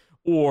happening,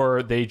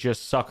 or they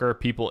just sucker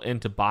people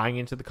into buying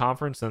into the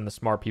conference, and the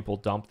smart people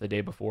dump the day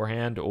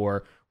beforehand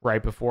or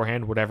right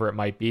beforehand, whatever it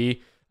might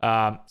be.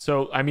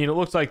 So, I mean, it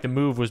looks like the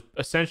move was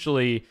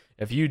essentially,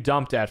 if you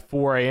dumped at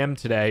 4 a.m.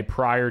 today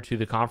prior to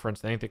the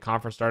conference, I think the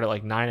conference started at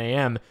like 9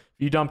 a.m. If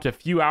you dumped a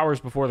few hours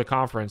before the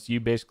conference, you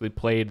basically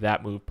played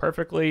that move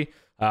perfectly.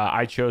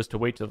 I chose to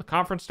wait till the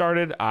conference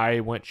started. I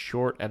went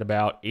short at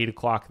about 8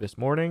 o'clock this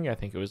morning. I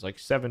think it was like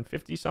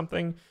 7:50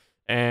 something.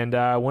 And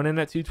went in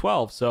at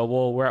 212. So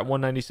we're at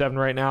 197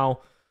 right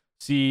now.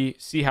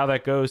 see how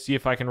that goes. See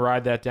if I can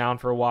ride that down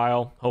for a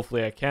while.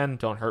 Hopefully I can.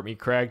 Don't hurt me,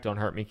 Craig. Don't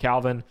hurt me,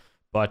 Calvin.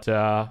 But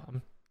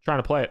I'm trying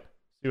to play it.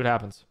 See what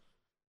happens.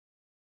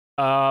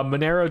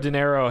 Monero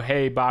Dinero,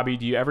 hey Bobby,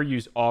 do you ever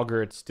use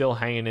Augur? It's still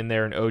hanging in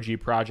there, an OG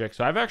project.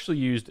 So I've actually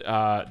used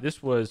this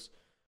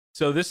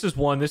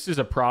is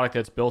a product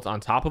that's built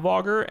on top of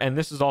Augur, and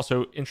this is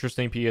also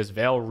interesting because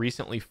Veil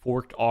recently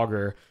forked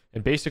Augur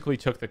and basically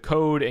took the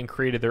code and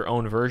created their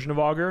own version of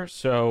Augur.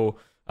 So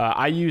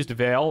I used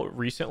Veil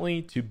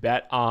recently to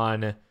bet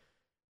on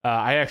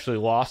I actually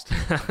lost.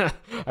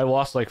 I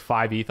lost like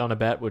 5 ETH on a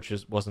bet, which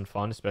wasn't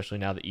fun, especially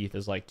now that ETH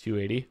is like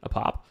 280 a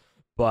pop.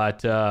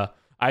 But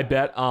I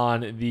bet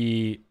on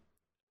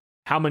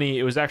how many,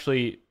 it was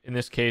actually, in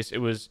this case, it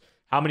was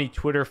how many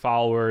Twitter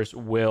followers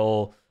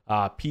will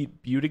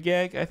Pete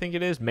Buttigieg, I think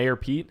it is, Mayor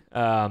Pete,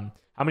 how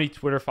many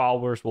Twitter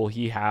followers will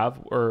he have,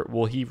 or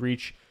will he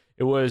reach?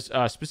 It was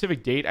a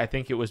specific date. I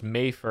think it was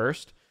May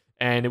 1st.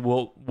 And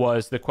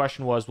the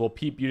question was, will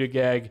Pete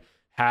Buttigieg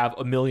have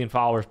 1 million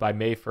followers by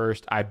May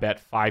 1st? I bet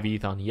 5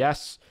 ETH on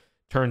yes.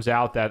 Turns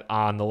out that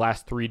on the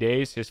last 3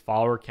 days, his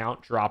follower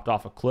count dropped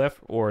off a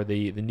cliff, or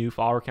the new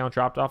follower count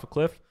dropped off a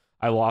cliff.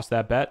 I lost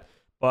that bet.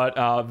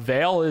 But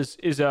Veil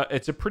it's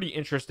a pretty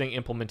interesting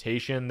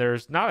implementation.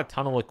 There's not a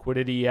ton of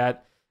liquidity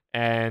yet,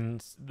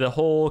 and the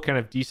whole kind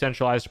of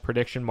decentralized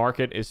prediction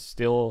market is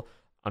still,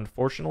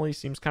 unfortunately,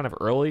 seems kind of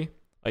early.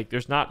 Like,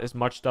 there's not as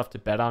much stuff to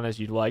bet on as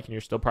you'd like, and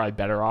you're still probably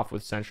better off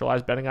with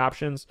centralized betting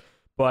options.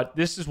 But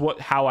this is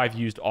how I've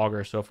used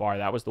Augur so far.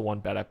 That was the one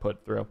bet I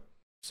put through.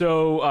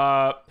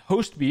 So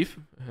host beef,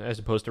 as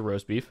opposed to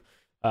roast beef.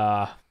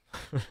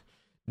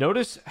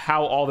 Notice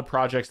how all the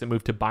projects that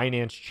move to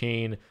Binance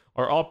Chain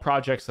are all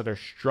projects that are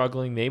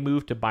struggling. They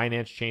move to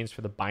Binance Chains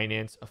for the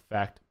Binance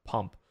Effect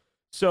pump.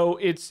 So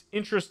it's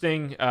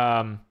interesting.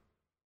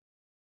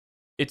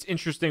 It's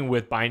interesting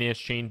with Binance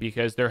Chain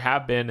because there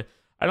have been,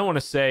 I don't want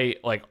to say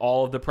like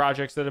all of the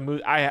projects that have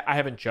moved. I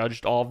haven't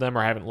judged all of them,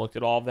 or I haven't looked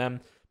at all of them.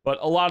 But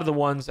a lot of the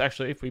ones,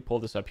 actually, if we pull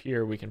this up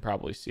here, we can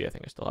probably see. I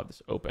think I still have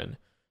this open.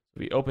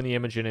 We open the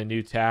image in a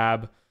new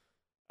tab.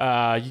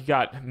 You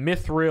got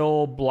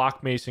Mithril,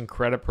 Block Mason,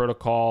 Credit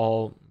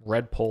Protocol,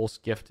 Red Pulse,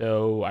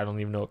 Gifto. I don't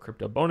even know what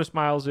Crypto Bonus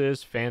Miles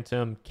is.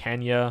 Phantom,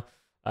 Kenya,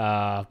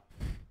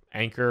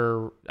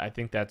 Anchor. I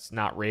think that's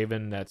not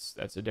Raven. That's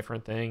a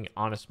different thing.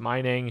 Honest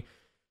Mining.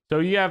 So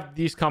you have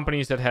these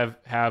companies that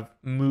have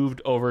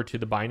moved over to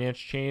the Binance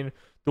Chain.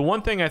 The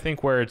one thing I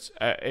think where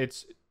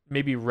it's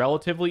maybe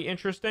relatively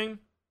interesting,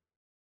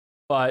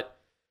 but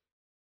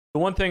the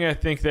one thing I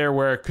think there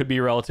where it could be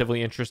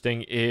relatively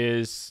interesting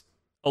is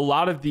a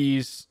lot of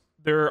these,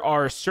 there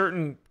are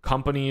certain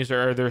companies,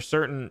 or there are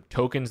certain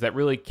tokens that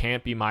really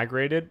can't be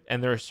migrated,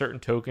 and there are certain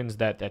tokens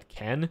that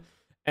can.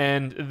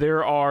 And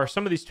there are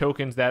some of these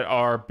tokens that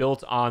are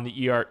built on the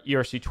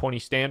ERC20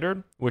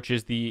 standard, which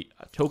is the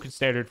token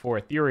standard for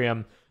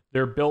Ethereum.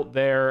 They're built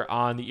there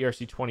on the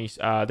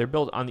ERC20. They're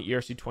built on the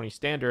ERC20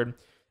 standard,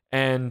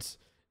 and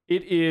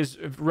it is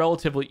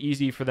relatively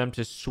easy for them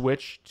to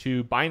switch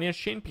to Binance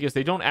Chain because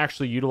they don't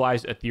actually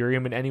utilize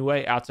Ethereum in any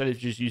way outside of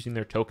just using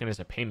their token as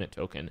a payment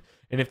token.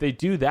 And if they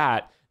do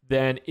that,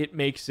 then it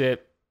makes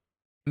it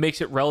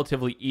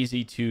relatively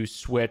easy to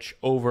switch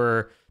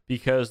over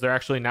because they're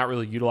actually not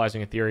really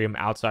utilizing Ethereum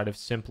outside of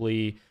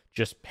simply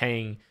just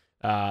paying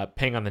on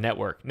the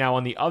network. Now,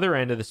 on the other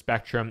end of the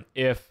spectrum,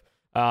 if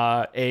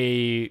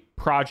a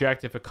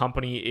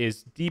company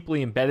is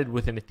deeply embedded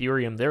within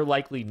Ethereum, they're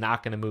likely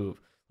not going to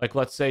move. Like,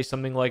 let's say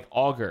something like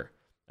Augur,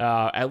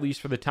 at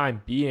least for the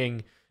time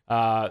being,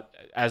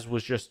 as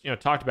was just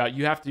talked about,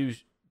 you have to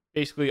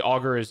basically,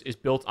 Augur is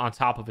built on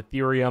top of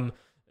Ethereum.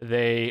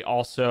 They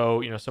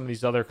also, some of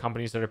these other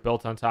companies that are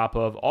built on top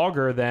of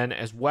Augur then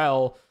as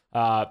well.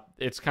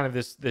 It's kind of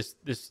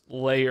this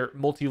layer,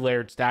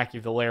 multi-layered stack. You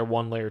have the layer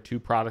 1, layer 2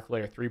 product,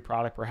 layer 3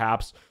 product,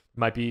 perhaps.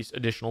 Might be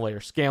additional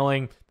layer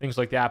scaling, things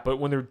like that. But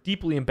when they're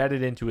deeply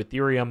embedded into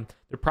Ethereum,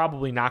 they're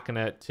probably not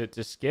going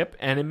to skip.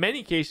 And in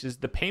many cases,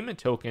 the payment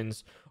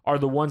tokens are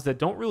the ones that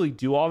don't really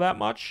do all that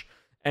much.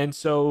 And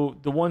so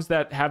the ones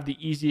that have the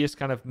easiest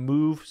kind of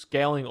move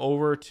scaling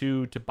over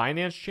to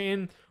Binance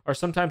Chain are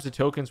sometimes the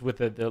tokens with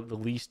the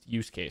least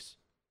use case.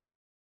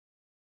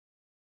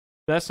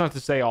 That's not to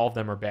say all of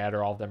them are bad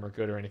or all of them are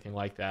good or anything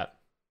like that.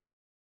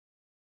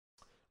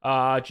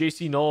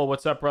 JC Noel,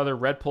 what's up, brother?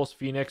 Red Pulse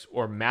Phoenix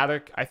or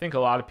Matic? I think a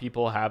lot of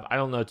people have. I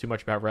don't know too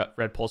much about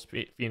Red Pulse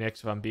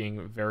Phoenix if I'm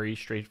being very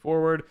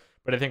straightforward,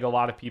 but I think a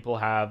lot of people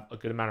have a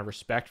good amount of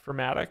respect for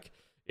Matic.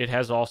 It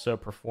has also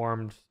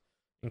performed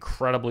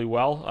incredibly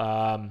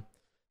well.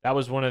 That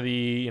was one of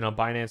the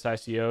Binance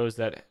ICOs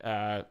that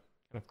kind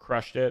of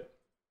crushed it.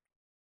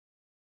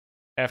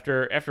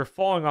 After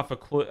falling off a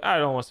cliff, I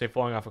don't want to say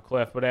falling off a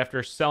cliff, but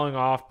after selling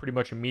off pretty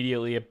much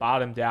immediately, it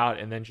bottomed out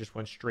and then just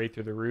went straight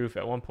through the roof.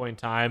 At one point in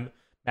time,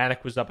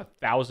 Matic was up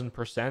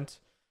 1,000%,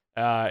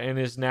 and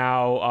is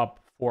now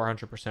up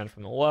 400%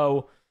 from the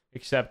low.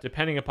 Except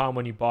depending upon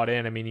when you bought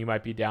in, I mean, you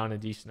might be down a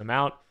decent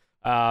amount.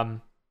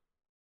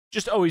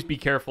 Just always be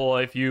careful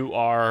if you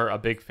are a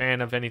big fan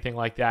of anything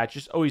like that.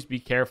 Just always be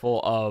careful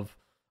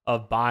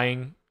of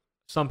buying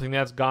something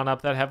that's gone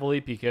up that heavily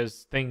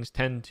because things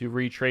tend to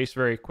retrace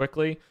very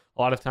quickly.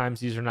 A lot of times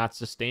these are not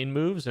sustained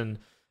moves. And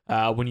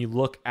when you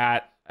look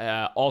at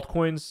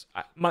altcoins,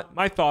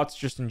 my thoughts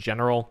just in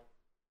general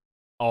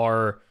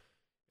are,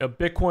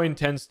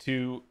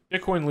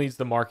 Bitcoin leads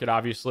the market,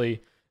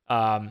 obviously.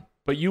 But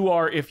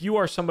if you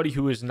are somebody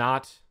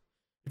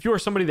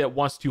that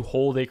wants to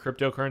hold a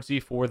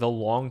cryptocurrency for the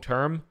long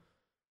term,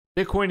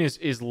 Bitcoin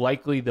is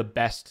likely the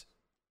best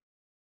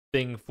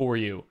thing for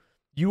you.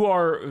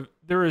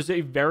 There is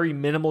a very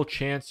minimal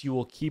chance you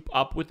will keep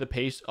up with the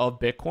pace of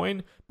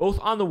Bitcoin, both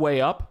on the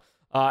way up,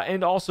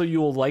 and also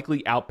you will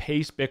likely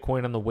outpace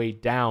Bitcoin on the way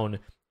down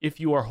if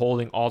you are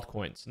holding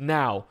altcoins.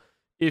 Now,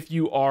 if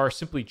you are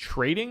simply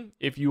trading,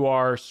 if you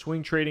are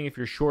swing trading, if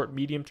you're short,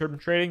 medium term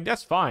trading,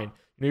 that's fine.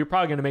 You're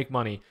probably going to make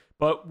money.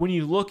 But when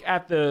you look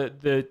at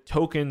the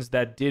tokens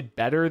that did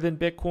better than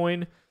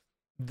Bitcoin,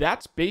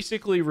 that's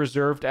basically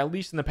reserved, at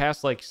least in the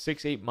past like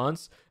 6-8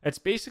 months, it's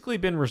basically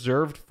been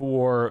reserved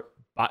for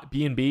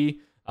BNB,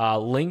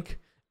 Link,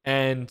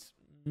 and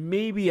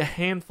maybe a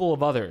handful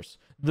of others.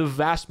 The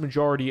vast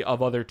majority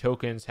of other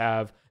tokens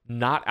have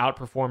not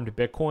outperformed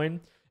Bitcoin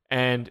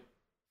and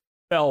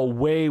fell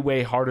way,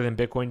 way harder than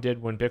Bitcoin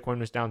did. When Bitcoin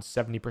was down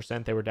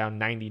 70%, they were down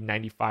 90,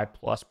 95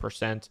 plus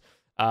percent.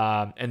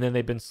 And then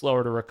they've been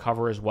slower to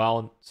recover as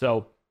well.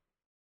 So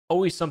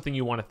always something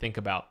you want to think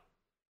about.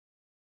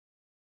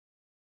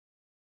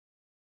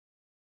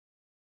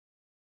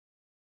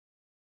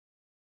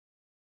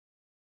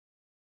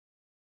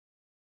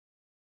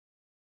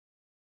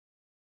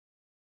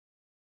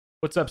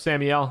 What's up,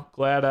 Samuel?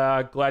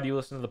 Glad you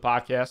listened to the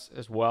podcast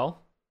as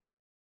well.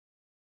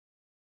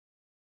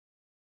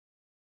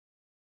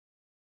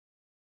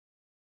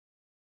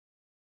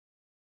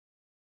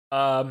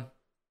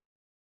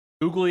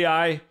 Googly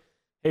Eye.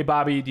 Hey,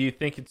 Bobby, do you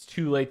think it's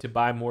too late to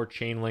buy more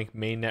Chainlink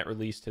mainnet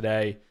release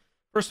today?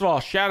 First of all,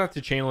 shout out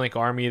to Chainlink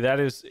Army.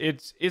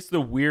 It's the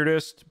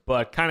weirdest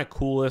but kind of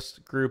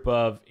coolest group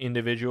of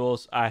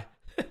individuals.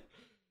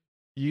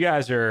 You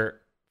guys are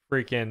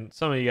freaking.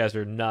 Some of you guys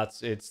are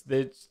nuts. It's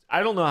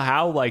I don't know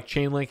how like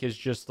Chainlink is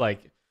just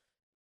like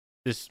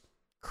this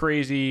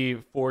crazy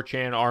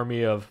 4chan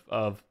army of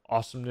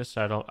awesomeness.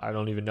 I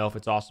don't even know if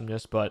it's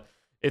awesomeness, but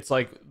it's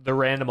like the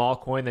random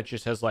altcoin that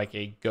just has like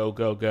a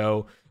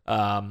go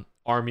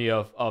army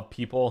of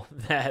people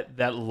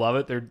that love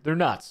it. They're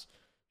nuts.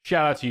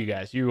 Shout out to you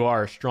guys. You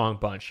are a strong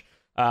bunch.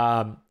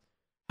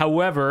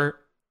 However,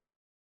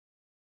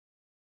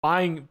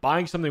 buying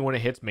something when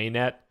it hits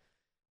mainnet,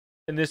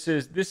 and this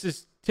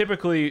is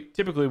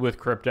typically with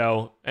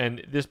crypto,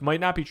 and this might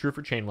not be true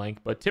for Chainlink,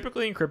 but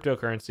typically in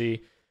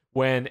cryptocurrency,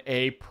 when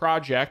a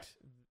project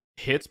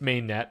hits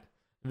mainnet,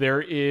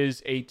 there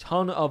is a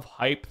ton of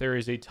hype, there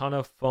is a ton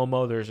of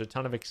FOMO, there's a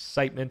ton of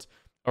excitement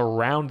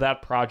around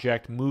that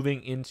project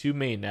moving into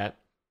mainnet.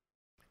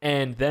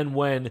 And then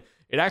when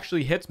it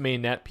actually hits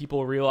mainnet,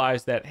 people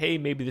realize that, hey,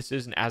 maybe this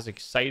isn't as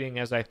exciting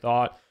as I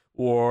thought,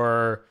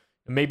 or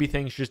maybe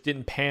things just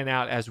didn't pan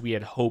out as we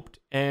had hoped,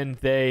 and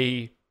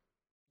they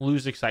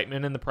lose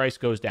excitement and the price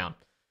goes down.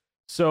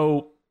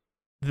 So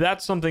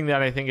that's something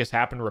that I think has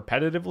happened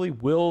repetitively.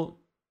 Will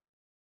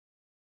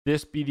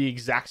this be the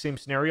exact same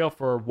scenario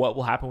for what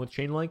will happen with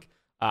Chainlink?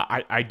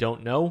 I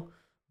don't know,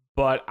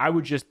 but I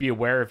would just be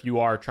aware if you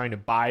are trying to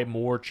buy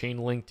more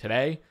Chainlink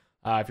today,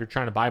 if you're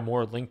trying to buy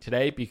more Link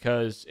today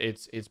because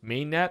it's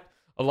mainnet.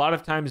 A lot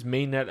of times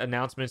mainnet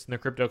announcements in the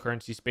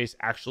cryptocurrency space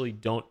actually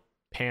don't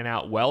pan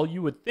out well.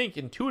 You would think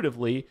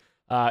intuitively,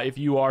 if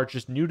you are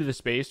just new to the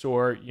space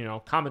or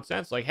common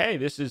sense, like, hey,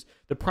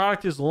 the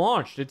product is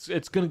launched,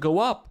 it's going to go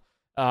up.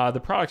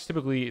 The products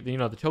typically,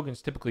 the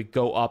tokens typically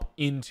go up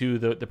into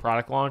the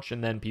product launch,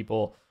 and then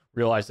people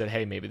realize that,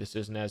 hey, maybe this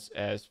isn't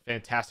as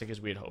fantastic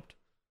as we had hoped.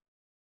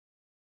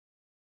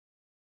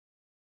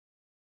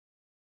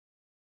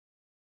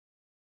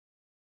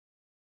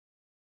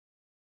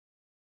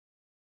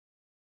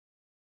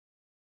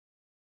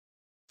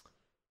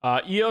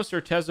 EOS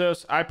or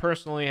Tezos? I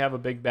personally have a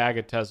big bag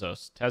of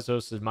Tezos.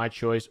 Tezos is my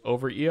choice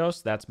over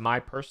EOS. That's my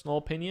personal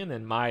opinion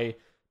and my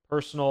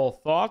personal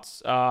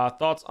thoughts.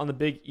 Thoughts on the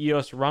big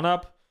EOS run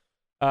up.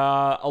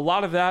 A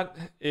lot of that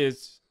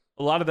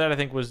I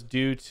think was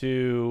due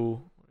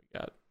to what we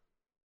got.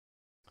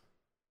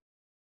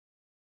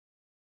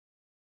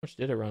 How much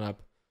did it run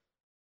up?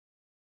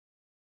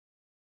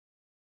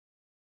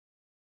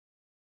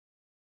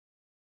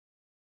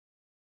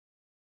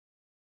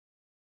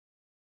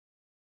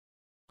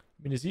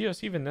 I mean, is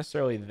EOS even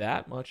necessarily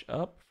that much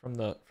up from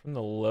the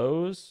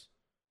lows?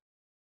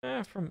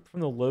 From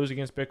the lows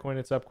against Bitcoin,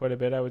 it's up quite a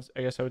bit.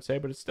 I guess I would say,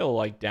 but it's still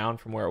like down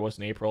from where it was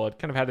in April. It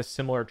kind of had a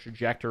similar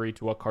trajectory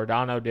to what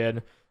Cardano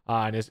did,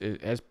 and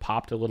it has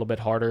popped a little bit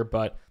harder.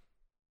 But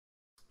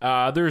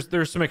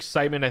there's some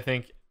excitement, I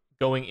think,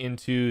 going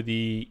into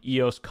the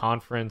EOS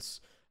conference.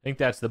 I think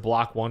that's the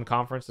Block 1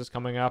 conference that's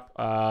coming up.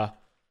 Let's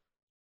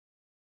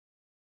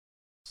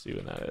see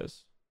when that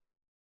is.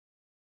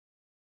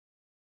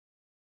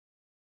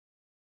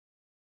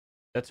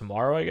 That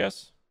tomorrow, I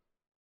guess.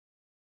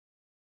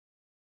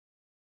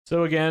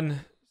 So again,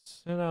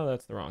 no,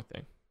 that's the wrong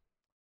thing.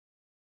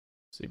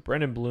 see.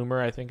 Brendan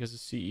Bloomer, I think, is the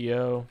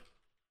CEO.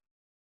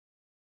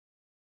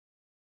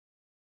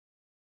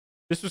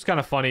 This was kind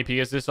of funny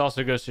because this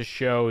also goes to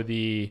show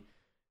the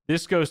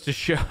just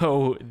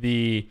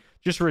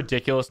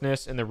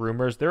ridiculousness in the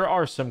rumors. There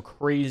are some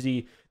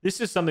crazy. This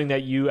is something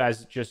that you,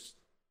 as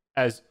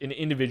an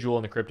individual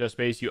in the crypto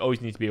space, you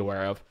always need to be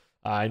aware of.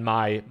 In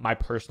my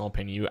personal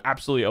opinion, you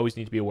absolutely always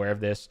need to be aware of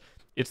this.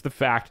 It's the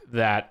fact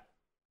that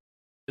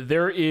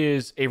there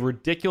is a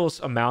ridiculous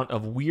amount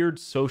of weird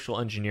social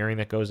engineering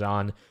that goes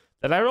on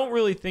that I don't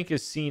really think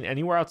is seen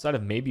anywhere outside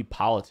of maybe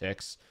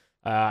politics.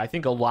 I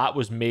think a lot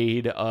was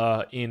made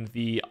in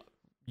the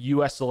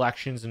U.S.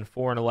 elections and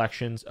foreign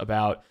elections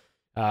about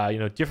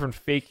different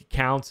fake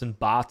accounts and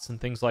bots and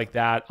things like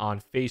that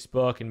on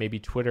Facebook and maybe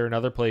Twitter and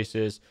other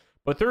places.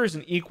 But there is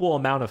an equal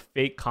amount of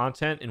fake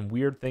content and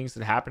weird things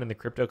that happen in the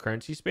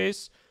cryptocurrency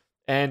space.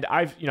 And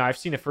I've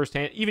seen it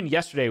firsthand, even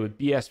yesterday with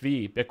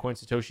BSV,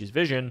 Bitcoin Satoshi's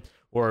Vision,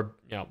 or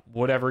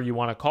whatever you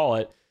want to call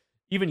it.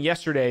 Even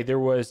yesterday, there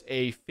was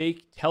a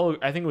fake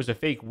I think it was a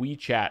fake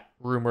WeChat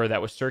rumor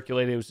that was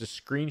circulated. It was a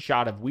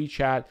screenshot of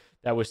WeChat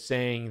that was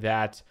saying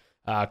that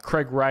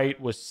Craig Wright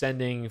was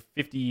sending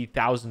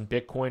 50,000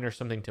 Bitcoin or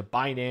something to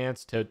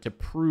Binance to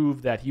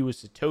prove that he was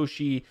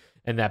Satoshi,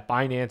 and that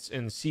Binance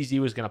and CZ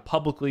was going to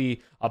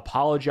publicly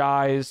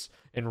apologize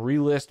and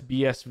relist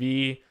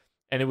BSV.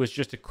 And it was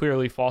just a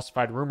clearly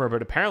falsified rumor,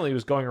 but apparently it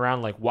was going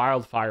around like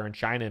wildfire in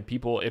China, and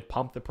it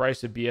pumped the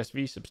price of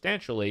BSV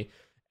substantially.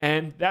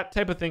 And that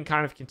type of thing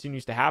kind of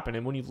continues to happen.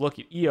 And when you look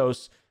at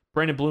EOS,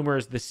 Brendan Bloomer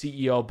is the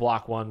CEO of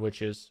Block One,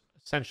 which is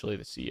essentially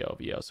the CEO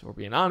of EOS, if we're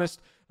being honest.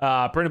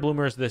 Brendan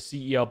Bloomer is the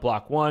CEO of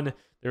Block One.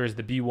 There is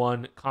the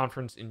B1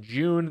 conference in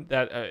June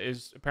that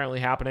is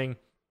apparently happening.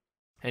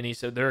 And he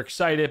said they're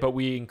excited, but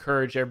we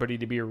encourage everybody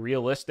to be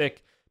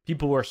realistic.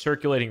 People were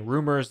circulating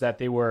rumors that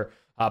they were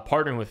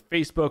partnering with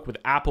Facebook, with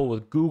Apple,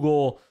 with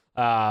Google,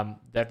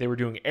 that they were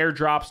doing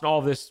airdrops, and all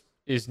of this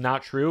is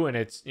not true. And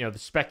it's, the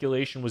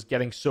speculation was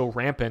getting so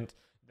rampant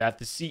that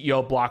the CEO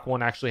of Block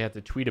One actually had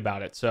to tweet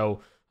about it.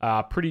 So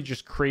pretty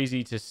just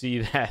crazy to see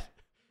that.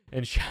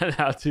 And shout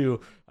out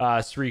to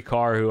Sri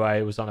Kar, who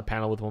I was on a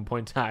panel with one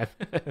point in time,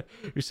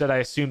 who said, I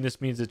assume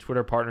this means the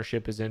Twitter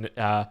partnership is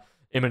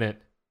imminent.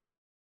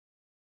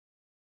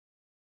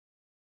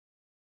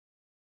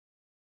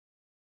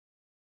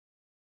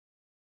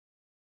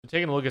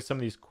 Taking a look at some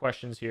of these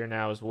questions here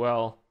now as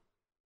well.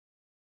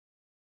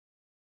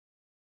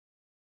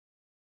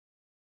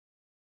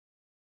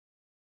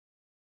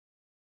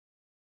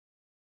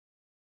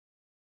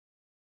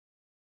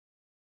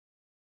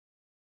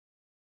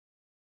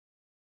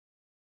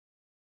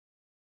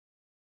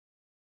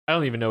 I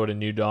don't even know what A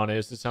New Dawn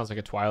is. It sounds like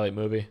a Twilight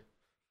movie.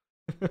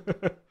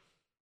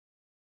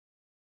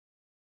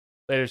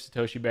 Later,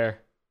 Satoshi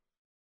Bear.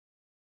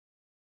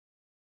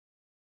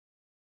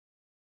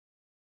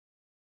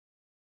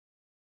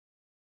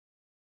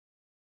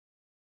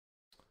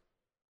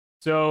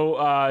 So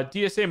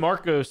DSA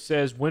Marcos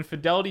says, when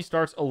Fidelity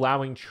starts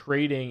allowing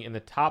trading in the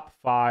top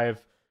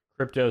 5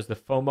 cryptos, the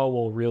FOMO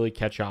will really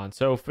catch on.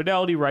 So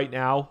Fidelity right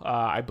now,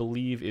 I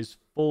believe, is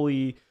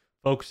fully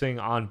focusing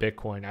on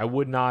Bitcoin. I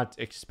would not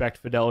expect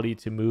Fidelity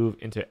to move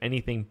into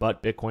anything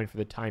but Bitcoin for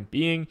the time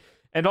being.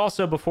 And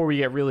also, before we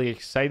get really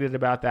excited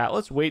about that,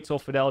 let's wait till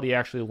Fidelity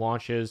actually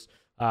launches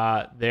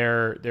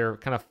their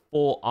kind of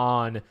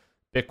full-on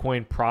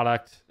Bitcoin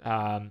product.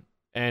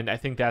 And I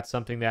think that's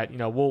something that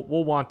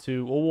we'll want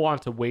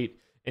to wait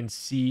and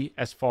see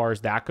as far as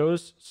that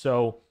goes.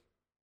 So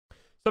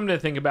something to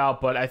think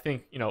about. But I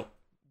think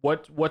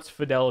what's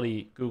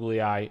Fidelity,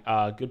 Googly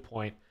Eye? Good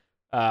point.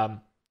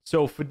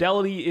 So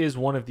Fidelity is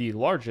one of the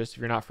largest. If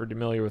you're not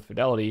familiar with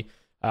Fidelity,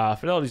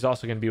 Fidelity is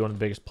also going to be one of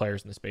the biggest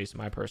players in the space, in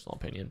my personal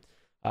opinion.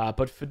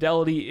 But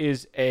Fidelity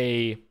is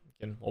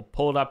and we'll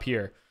pull it up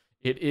here.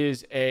 It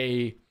is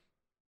a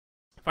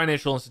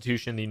financial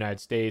institution in the United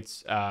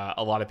States.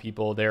 A lot of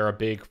people, they're a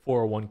big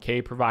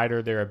 401k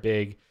provider.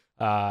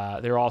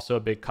 They're also a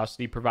big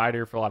custody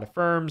provider for a lot of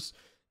firms.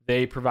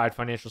 They provide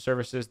financial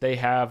services. They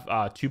have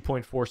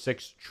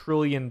 $2.46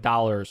 trillion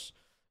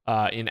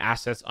in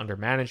assets under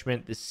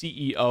management. The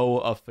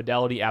CEO of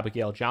Fidelity,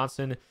 Abigail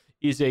Johnson,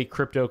 is a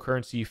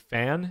cryptocurrency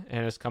fan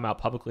and has come out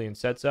publicly and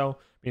said so.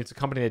 I mean, it's a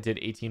company that did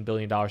 $18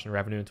 billion in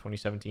revenue in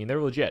 2017.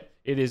 They're legit.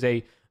 It is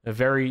a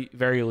very,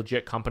 very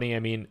legit company. I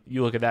mean,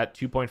 you look at that,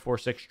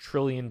 $2.46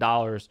 trillion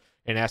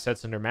in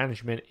assets under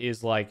management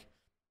is like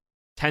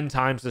 10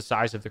 times the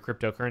size of the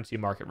cryptocurrency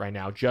market right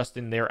now, just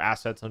in their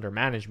assets under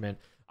management.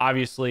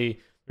 Obviously,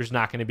 there's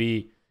not going to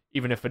be,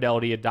 even if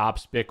Fidelity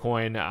adopts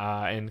Bitcoin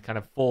and kind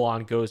of full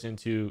on goes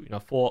into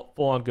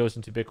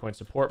Bitcoin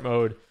support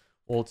mode,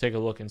 we'll take a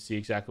look and see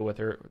exactly what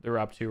they're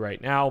up to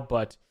right now.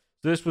 But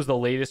so this was the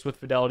latest with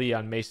Fidelity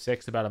on May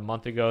 6th, about a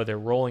month ago. They're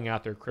rolling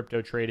out their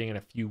crypto trading in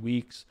a few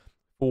weeks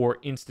for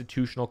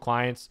institutional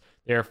clients.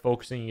 They're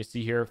focusing, you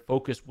see here,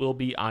 focus will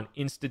be on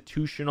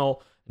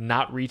institutional,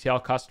 not retail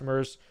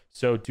customers.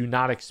 So do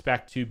not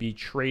expect to be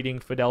trading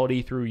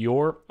Fidelity through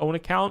your own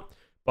account.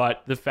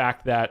 But the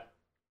fact that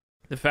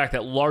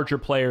larger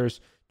players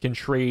can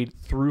trade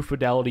through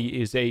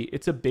Fidelity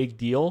it's a big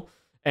deal.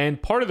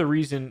 And part of the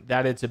reason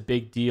that it's a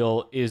big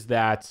deal is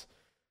that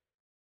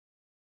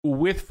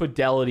with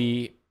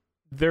Fidelity,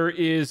 there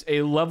is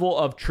a level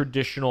of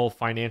traditional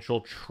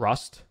financial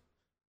trust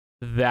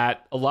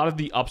that a lot of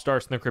the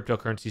upstarts in the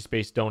cryptocurrency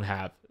space don't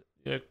have.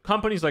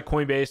 Companies like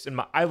Coinbase, and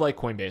I like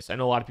Coinbase. I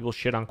know a lot of people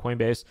shit on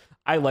Coinbase.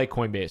 I like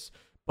Coinbase.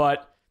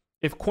 But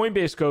if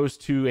Coinbase goes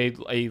to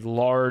a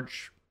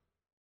large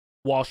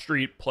Wall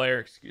Street player,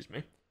 excuse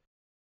me,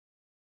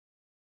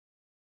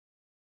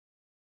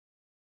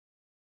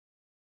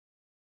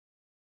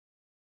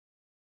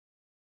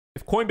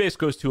 if Coinbase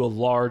goes to a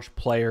large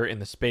player in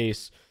the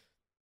space,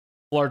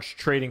 large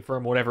trading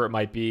firm, whatever it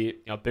might be,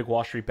 big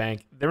Wall Street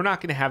bank, they're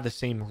not going to have the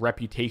same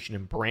reputation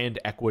and brand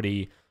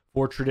equity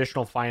for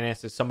traditional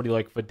finance as somebody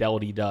like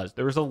Fidelity does.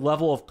 There is a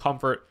level of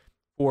comfort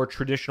for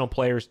traditional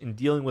players in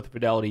dealing with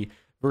Fidelity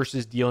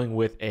versus dealing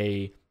with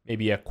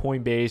maybe a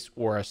Coinbase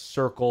or a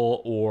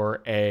Circle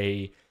or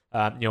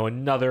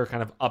another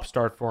kind of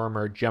upstart firm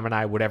or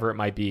Gemini, whatever it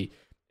might be.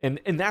 And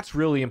that's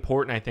really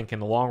important, I think, in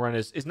the long run,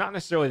 is not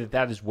necessarily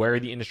that is where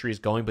the industry is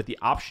going, but the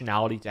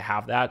optionality to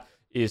have that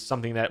is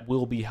something that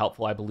will be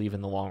helpful, I believe,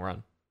 in the long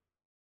run.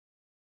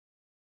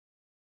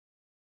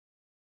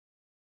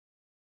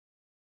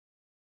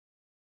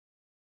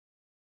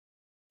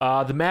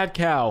 The Mad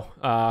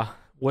Cow.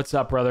 What's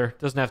up, brother?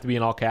 Doesn't have to be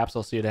in all caps.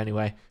 I'll see it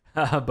anyway.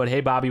 But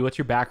hey, Bobby, what's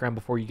your background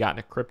before you got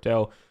into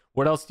crypto?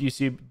 What else do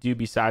you do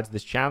besides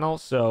this channel?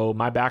 So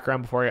my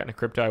background before I got into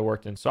crypto, I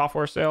worked in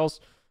software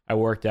sales. I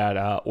worked at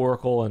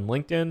Oracle and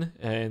LinkedIn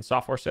in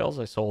software sales.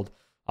 I sold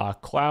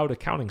cloud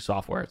accounting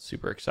software. It's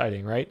super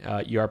exciting, right?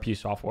 ERP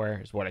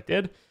software is what I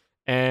did.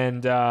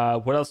 And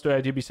what else do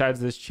I do besides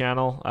this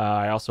channel?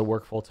 I also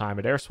work full-time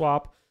at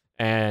AirSwap.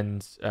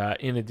 And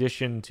in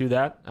addition to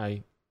that,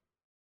 I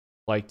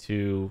like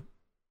to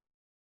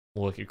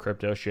look at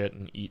crypto shit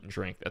and eat and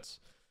drink.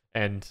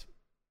 And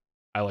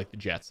I like the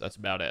Jets. That's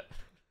about it.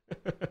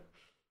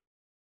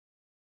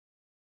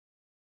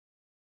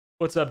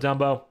 What's up,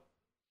 Dumbo?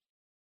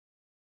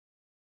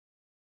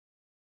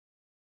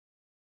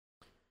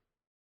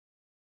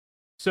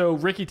 So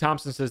Ricky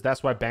Thompson says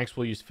that's why banks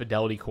will use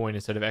Fidelity coin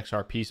instead of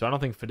XRP. So I don't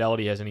think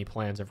Fidelity has any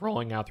plans of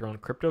rolling out their own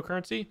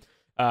cryptocurrency.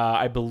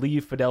 I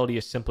believe Fidelity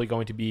is simply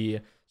going to be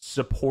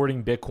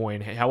supporting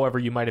Bitcoin. However,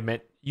 you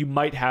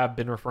might have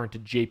been referring to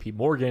JP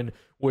Morgan,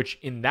 which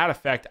in that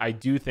effect, I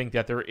do think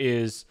that there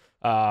is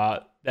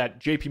that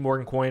JP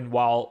Morgan coin,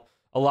 while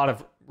a lot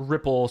of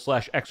Ripple /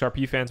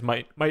 XRP fans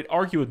might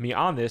argue with me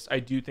on this, I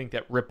do think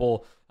that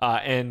Ripple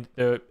and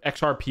the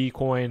XRP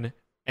coin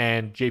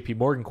and JP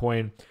Morgan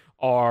coin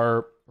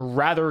are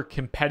rather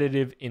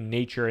competitive in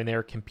nature, and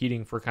they're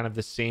competing for kind of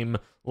the same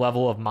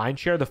level of mind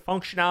share. The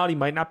functionality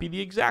might not be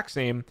the exact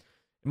same.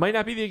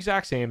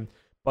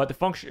 But the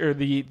function or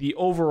the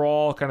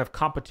overall kind of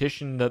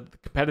competition, the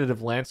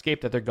competitive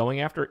landscape that they're going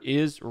after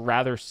is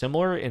rather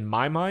similar in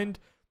my mind.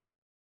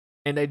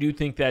 And I do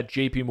think that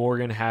JP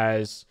Morgan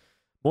has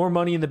more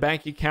money in the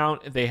bank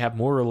account. They have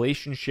more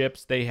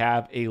relationships. They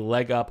have a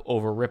leg up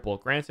over Ripple.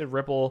 Granted,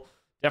 Ripple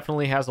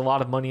definitely has a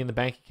lot of money in the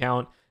bank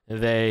account.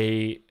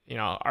 They,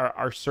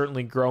 are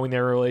certainly growing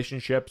their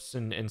relationships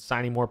and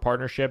signing more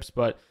partnerships.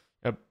 But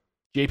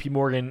JP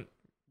Morgan,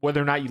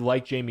 whether or not you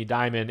like Jamie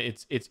Dimon,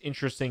 it's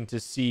interesting to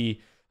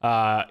see.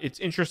 It's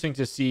interesting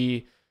to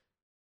see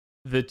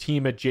the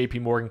team at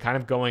JP Morgan kind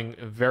of going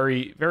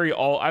very, very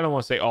I don't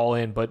want to say all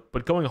in,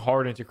 but going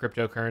hard into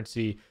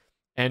cryptocurrency.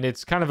 And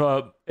it's kind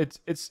of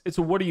it's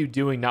a what are you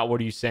doing, not what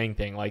are you saying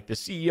thing. Like the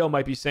CEO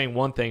might be saying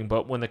one thing,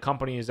 but when the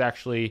company is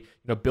actually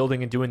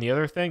building and doing the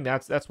other thing,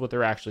 that's what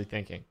they're actually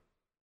thinking.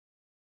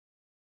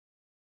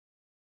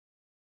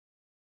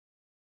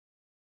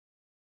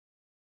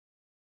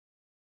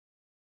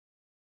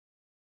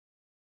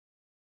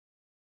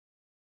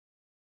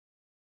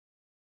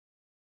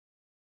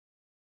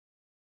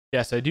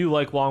 Yes, I do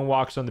like long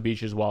walks on the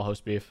beach as well,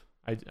 Host Beef.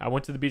 I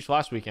went to the beach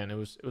last weekend. It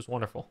was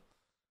wonderful.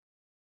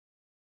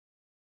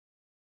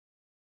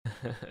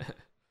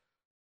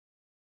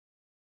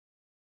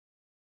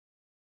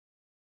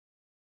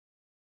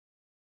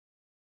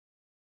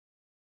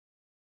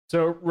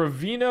 So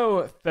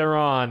Ravino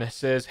Theron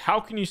says, "How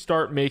can you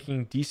start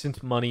making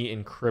decent money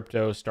in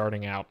crypto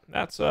starting out?"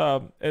 That's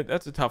a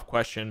tough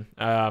question.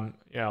 And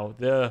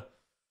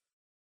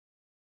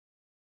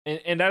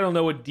I don't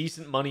know what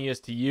decent money is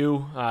to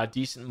you.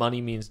 Decent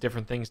money means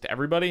different things to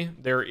everybody.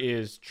 There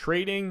is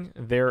trading.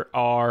 There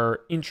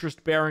are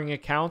interest-bearing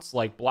accounts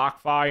like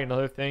BlockFi and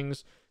other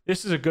things.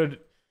 This is a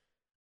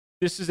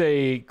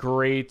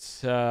great.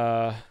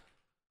 Let's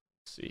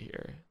see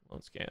here,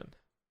 Loan Scan.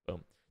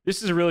 Boom.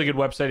 This is a really good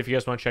website if you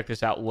guys want to check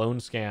this out. Loan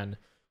Scan.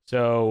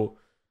 So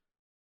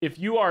if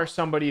you are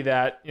somebody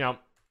that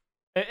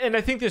and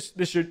I think this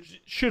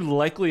should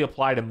likely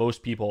apply to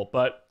most people,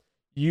 but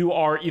you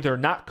are either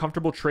not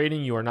comfortable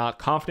trading, you are not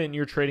confident in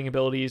your trading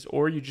abilities,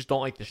 or you just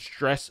don't like the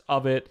stress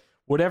of it,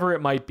 whatever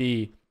it might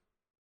be.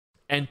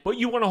 But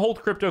you want to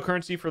hold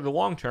cryptocurrency for the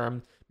long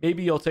term.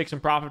 Maybe you'll take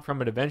some profit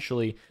from it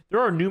eventually. There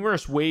are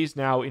numerous ways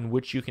now in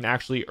which you can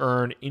actually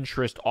earn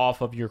interest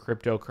off of your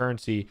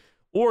cryptocurrency.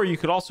 Or you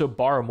could also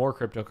borrow more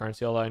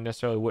cryptocurrency, although I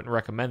necessarily wouldn't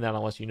recommend that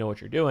unless you know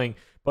what you're doing.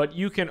 But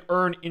you can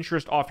earn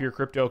interest off your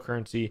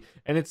cryptocurrency,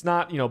 and it's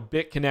not,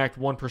 BitConnect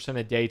 1%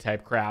 a day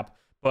type crap,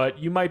 but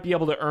you might be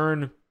able to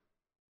earn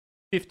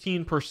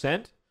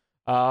 15%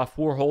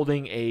 for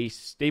holding a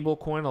stable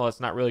coin, although it's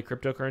not really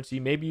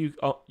cryptocurrency. Maybe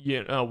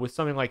with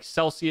something like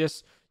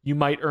Celsius, you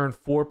might earn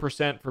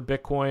 4% for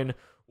Bitcoin,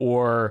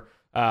 or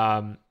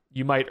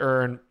you might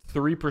earn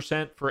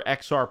 3% for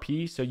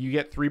XRP. So you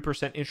get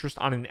 3% interest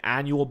on an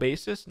annual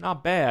basis.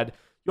 Not bad.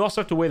 You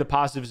also have to weigh the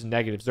positives and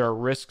negatives. There are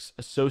risks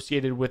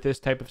associated with this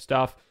type of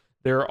stuff.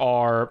 There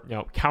are,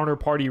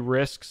 counterparty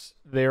risks.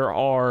 There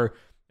are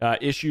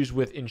issues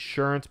with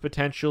insurance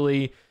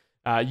potentially.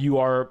 You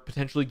are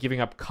potentially giving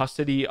up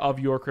custody of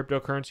your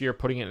cryptocurrency or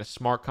putting it in a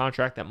smart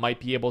contract that might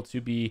be able to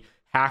be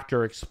hacked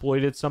or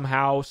exploited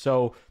somehow.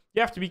 So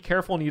you have to be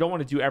careful, and you don't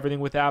want to do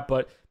everything with that.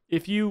 But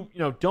if you,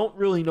 don't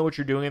really know what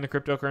you're doing in the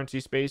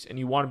cryptocurrency space, and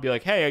you want to be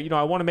like, hey,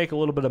 I want to make a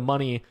little bit of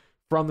money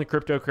from the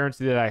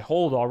cryptocurrency that I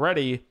hold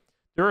already,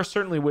 there are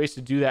certainly ways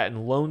to do that,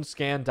 and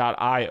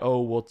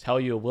loanscan.io will tell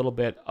you a little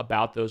bit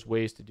about those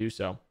ways to do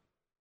so.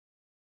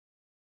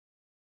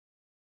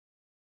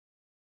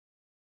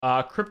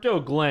 Crypto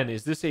Glenn,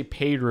 is this a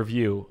paid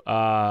review?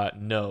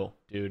 No,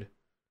 dude.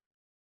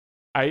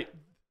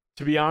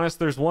 To be honest,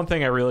 there's one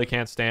thing I really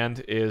can't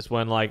stand is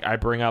when I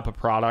bring up a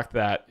product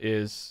that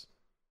is,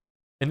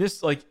 and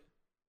this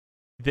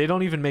they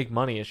don't even make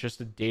money. It's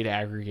just a data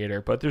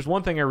aggregator. But there's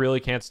one thing I really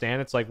can't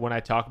stand. It's when I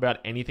talk about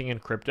anything in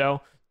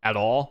crypto at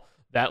all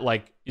that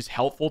is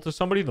helpful to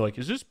somebody. They're like,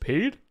 is this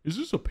paid? Is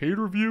this a paid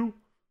review?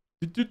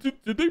 Did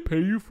they pay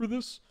you for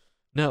this?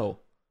 No,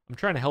 I'm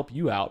trying to help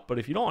you out. But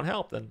if you don't want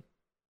help, then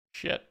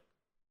shit.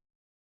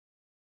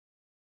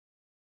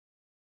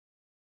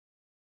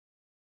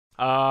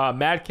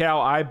 Mad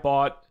Cow, I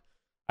bought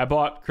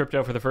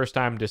crypto for the first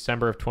time in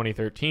December of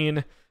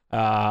 2013.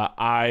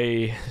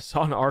 I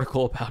saw an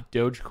article about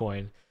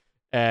Dogecoin,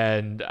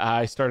 and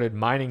I started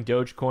mining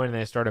Dogecoin, and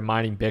I started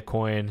mining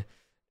Bitcoin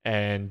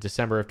in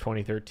December of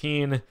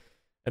 2013.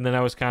 And then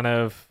I was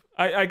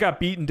I got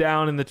beaten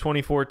down in the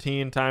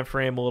 2014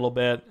 timeframe a little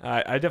bit.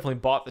 I definitely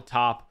bought the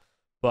top,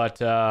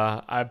 but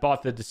I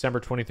bought the December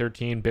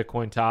 2013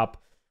 Bitcoin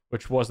top,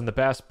 which wasn't the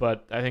best,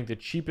 but I think the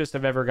cheapest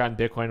I've ever gotten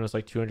Bitcoin was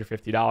like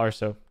 $250,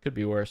 so could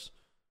be worse.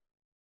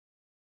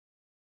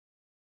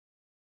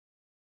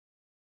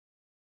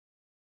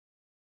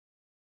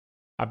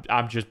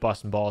 I'm just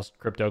busting balls,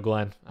 Crypto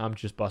Glenn. I'm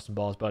just busting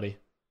balls, buddy.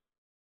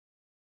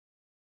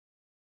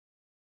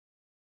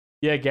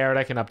 Yeah, Garrett,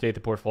 I can update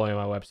the portfolio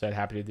on my website.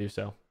 Happy to do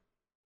so.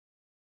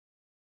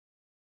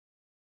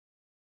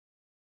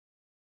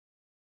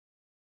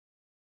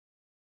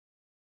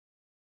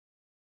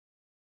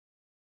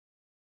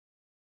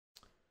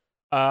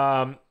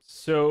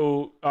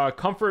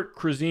 Comfort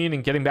Cuisine,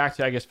 and getting back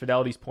to, I guess,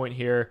 Fidelity's point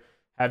here,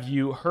 have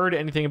you heard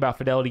anything about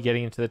Fidelity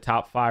getting into the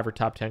top 5 or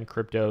top 10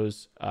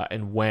 cryptos,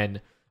 and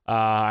when?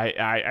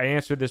 I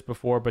answered this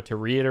before, but to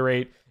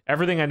reiterate,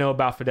 everything I know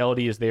about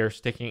Fidelity is they are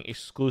sticking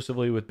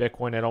exclusively with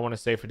Bitcoin. I don't want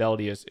to say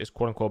Fidelity is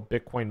quote unquote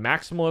Bitcoin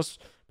maximalist,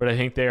 but I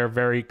think they are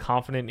very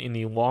confident in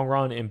the long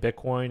run in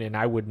Bitcoin, and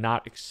I would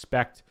not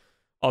expect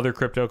other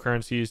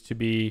cryptocurrencies to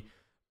be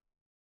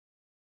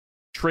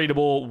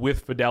tradable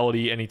with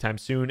Fidelity anytime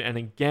soon. And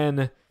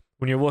again,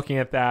 when you're looking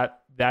at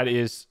that, that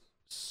is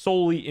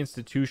solely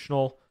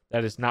institutional.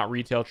 That is not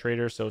retail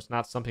traders, so it's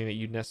not something that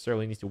you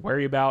necessarily need to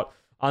worry about.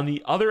 On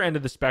the other end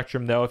of the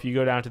spectrum, though, if you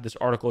go down to this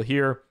article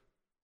here,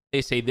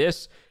 they say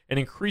this: an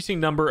increasing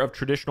number of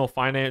traditional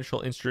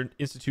financial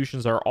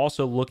institutions are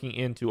also looking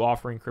into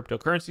offering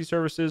cryptocurrency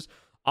services.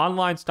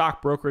 Online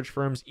stock brokerage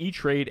firms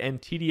E-Trade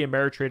and TD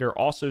Ameritrade are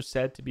also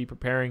said to be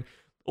preparing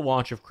the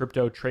launch of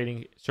crypto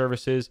trading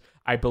services.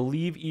 I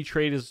believe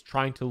E-Trade is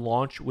trying to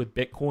launch with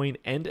Bitcoin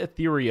and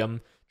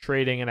Ethereum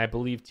trading, and I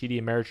believe TD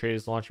Ameritrade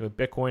is launching with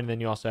Bitcoin. And then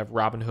you also have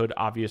Robinhood,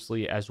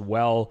 obviously, as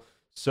well.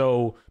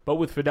 So, but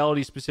with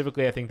Fidelity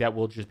specifically, I think that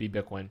will just be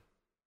Bitcoin.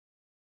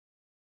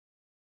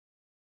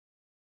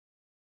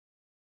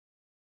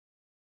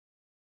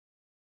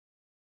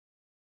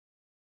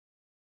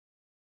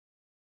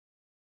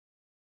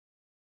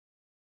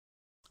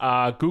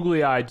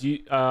 Googly Eye, do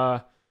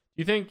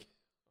you think?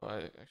 Well,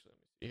 actually, let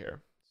me see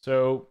here.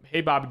 So,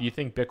 hey Bobby, do you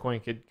think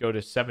Bitcoin could go to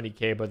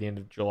 70K by the end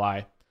of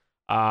July?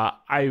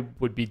 I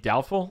would be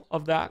doubtful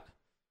of that.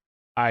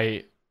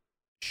 I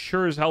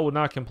sure as hell would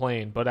not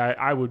complain, but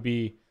I would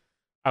be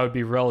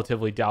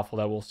relatively doubtful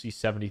that we'll see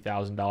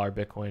 $70,000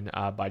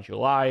 Bitcoin by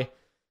July.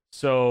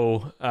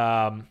 So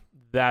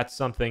that's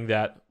something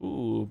that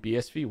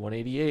BSV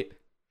 188.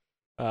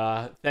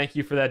 Thank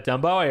you for that,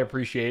 Dumbo. I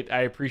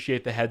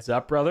appreciate the heads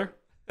up, brother.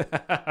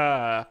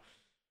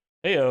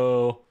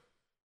 Heyo,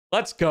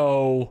 let's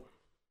go.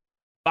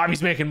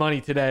 Bobby's making money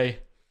today.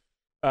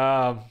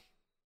 There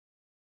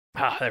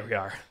we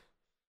are.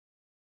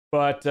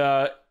 But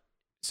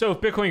so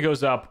if Bitcoin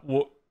goes up,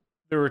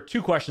 there were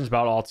two questions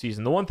about alt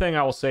season. The one thing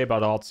I will say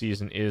about alt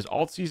season is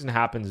alt season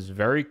happens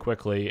very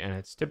quickly, and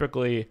it's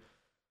typically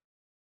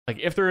Like,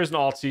 if there is an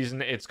alt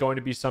season, it's going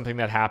to be something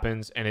that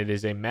happens, and it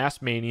is a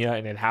mass mania,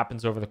 and it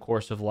happens over the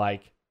course of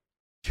like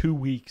 2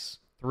 weeks,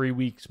 3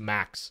 weeks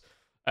max.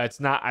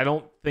 It's not, I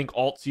don't think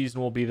alt season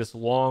will be this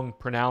long,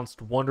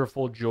 pronounced,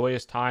 wonderful,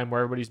 joyous time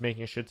where everybody's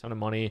making a shit ton of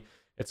money.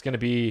 It's going to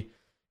be, you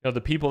know,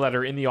 the people that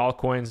are in the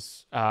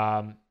altcoins,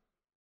 are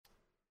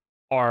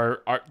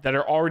that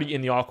are already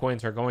in the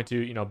altcoins are going to,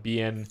 you know,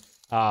 be in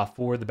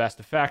for the best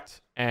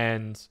effect.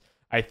 And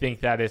I think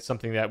that it's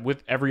something that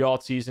with every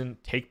alt season,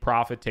 take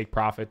profit, take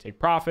profit, take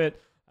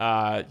profit.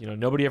 You know,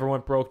 nobody ever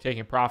went broke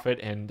taking profit,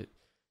 and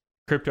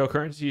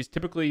cryptocurrencies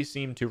typically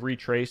seem to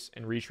retrace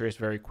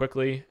very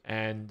quickly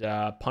and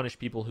punish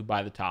people who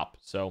buy the top.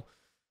 So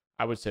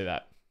I would say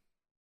that.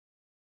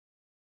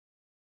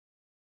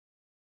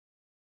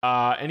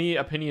 Any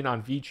opinion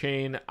on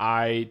VeChain?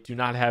 I do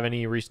not have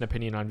any recent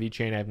opinion on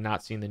VeChain. I have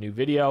not seen the new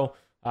video.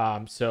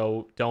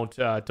 So don't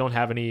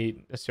have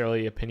any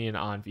necessarily opinion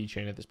on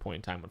VeChain at this point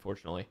in time,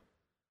 unfortunately.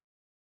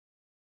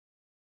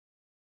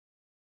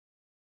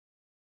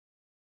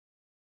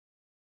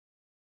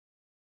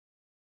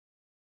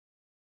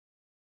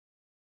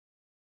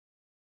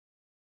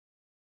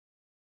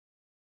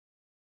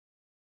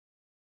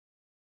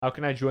 How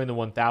can I join the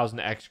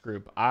 1000X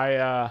group?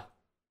 I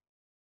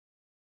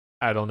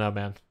don't know,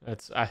 man.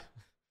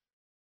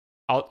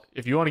 I'll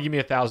if you want to give me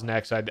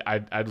 1000X,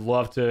 I'd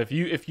love to. If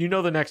you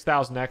know the next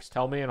 1000X,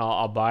 tell me and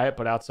I'll buy it.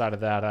 But outside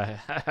of that,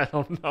 I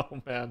don't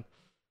know, man.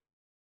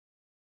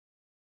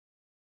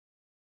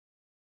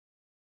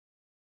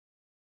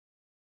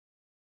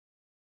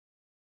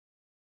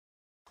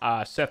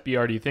 Seth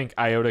BR, do you think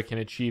IOTA can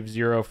achieve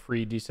 0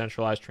 free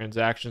decentralized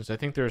transactions? I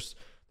think there's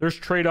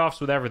trade-offs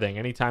with everything.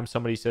 Anytime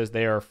somebody says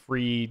they are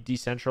free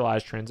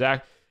decentralized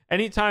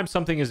anytime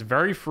something is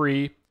very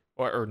free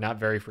or not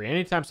very free,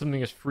 anytime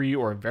something is free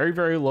or very,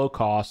 very low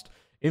cost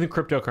in the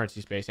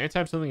cryptocurrency space,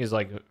 anytime something is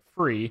like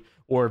free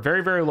or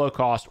very, very low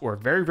cost or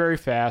very, very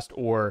fast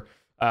or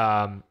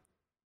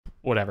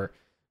whatever,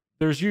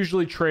 there's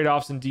usually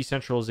trade-offs in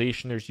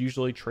decentralization. There's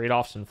usually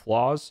trade-offs and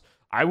flaws.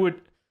 I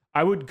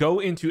would go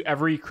into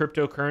every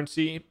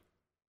cryptocurrency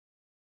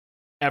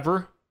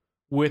ever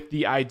with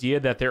the idea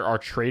that there are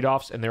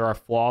trade-offs and there are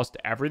flaws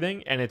to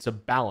everything, and it's a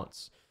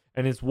balance.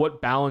 And it's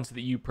what balance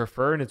that you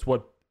prefer, and it's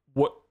what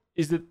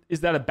is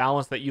that a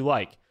balance that you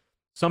like?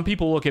 Some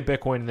people look at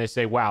Bitcoin and they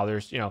say, wow,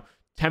 there's,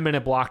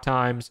 10-minute block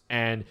times,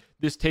 and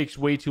this takes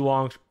way too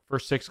long for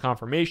 6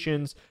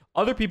 confirmations.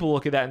 Other people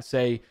look at that and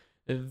say,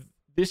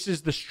 this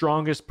is the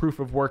strongest proof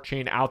of work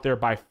chain out there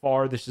by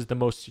far. This is the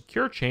most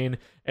secure chain,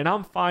 and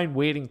I'm fine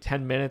waiting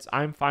 10 minutes.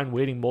 I'm fine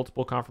waiting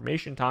multiple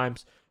confirmation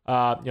times,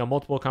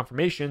 multiple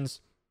confirmations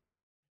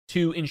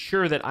to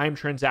ensure that I'm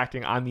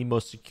transacting on the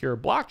most secure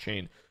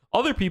blockchain.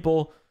 Other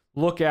people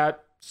look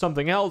at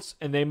something else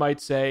and they might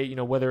say,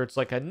 whether it's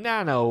like a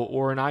Nano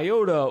or an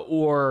IOTA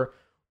or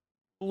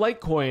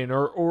Litecoin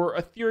or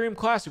Ethereum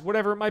Classic,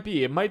 whatever it might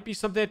be. It might be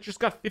something that just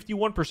got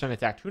 51%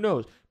 attacked. Who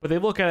knows? But they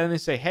look at it and they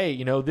say, hey,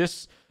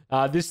 this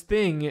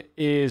thing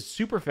is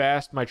super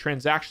fast. My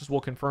transactions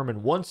will confirm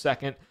in 1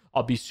 second.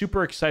 I'll be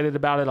super excited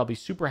about it. I'll be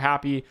super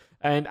happy.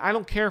 And I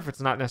don't care if it's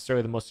not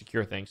necessarily the most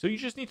secure thing. So you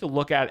just need to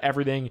look at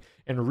everything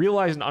and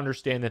realize and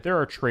understand that there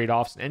are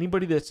trade-offs. And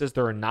anybody that says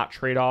there are not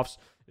trade-offs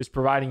is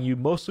providing you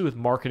mostly with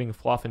marketing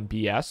fluff and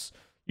BS.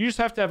 You just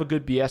have to have a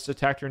good BS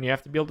detector, and you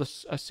have to be able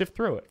to sift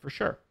through it for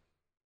sure.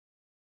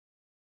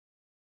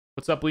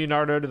 What's up,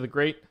 Leonardo to the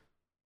Great?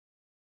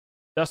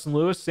 Dustin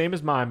Lewis, same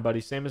as mine,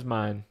 buddy. Same as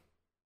mine.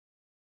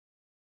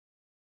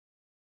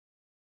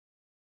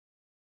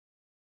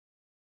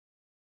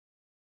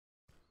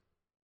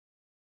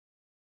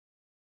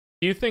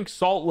 Do you think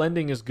Salt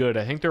lending is good?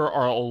 I think there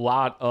are a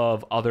lot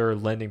of other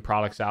lending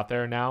products out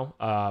there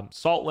now.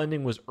 Salt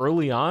lending was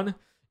early on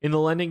in the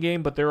lending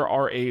game, but there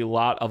are a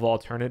lot of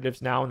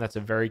alternatives now, and that's a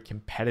very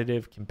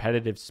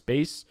competitive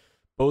space,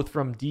 both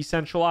from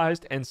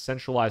decentralized and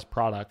centralized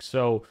products.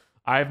 So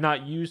I have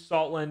not used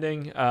Salt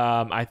lending.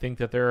 I think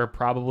that there are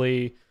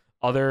probably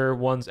other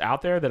ones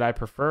out there that I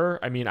prefer.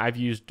 I mean, I've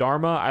used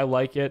Dharma. I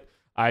like it.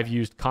 I've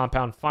used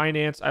Compound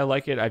Finance. I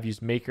like it. I've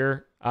used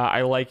Maker.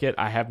 I like it.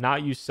 I have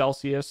not used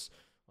Celsius.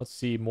 Let's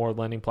see more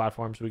lending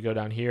platforms. We go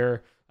down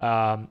here.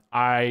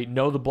 I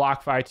know the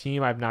BlockFi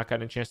team. I've not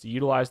gotten a chance to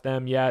utilize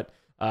them yet.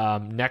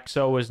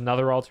 Nexo is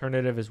another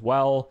alternative as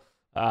well.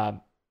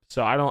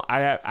 So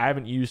I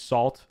haven't used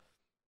Salt.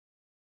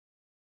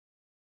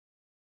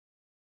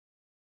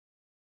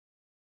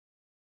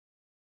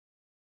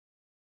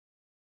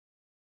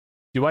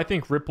 Do I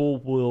think Ripple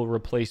will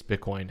replace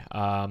Bitcoin?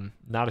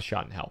 Not a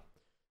shot in hell.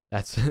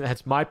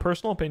 That's my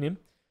personal opinion.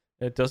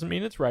 It doesn't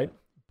mean it's right,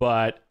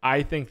 but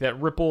I think that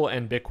Ripple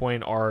and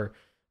Bitcoin are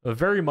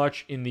very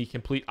much in the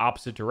complete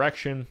opposite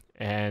direction,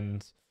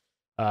 and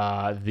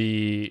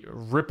the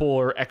Ripple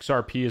or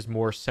XRP is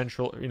more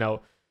central.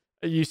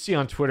 You see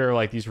on Twitter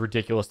like these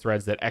ridiculous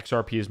threads that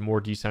XRP is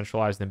more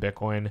decentralized than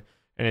Bitcoin,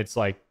 and it's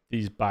like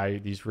these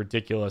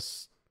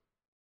ridiculous.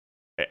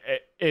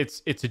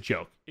 It's a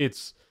joke.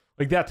 It's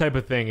like that type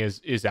of thing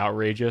is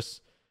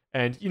outrageous.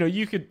 And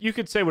you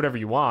could say whatever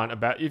you want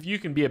about if you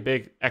can be a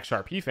big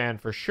XRP fan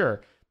for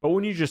sure, but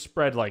when you just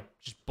spread like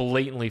just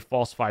blatantly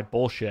falsified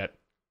bullshit,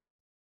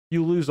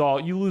 you lose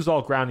all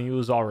ground and you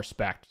lose all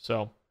respect.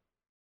 So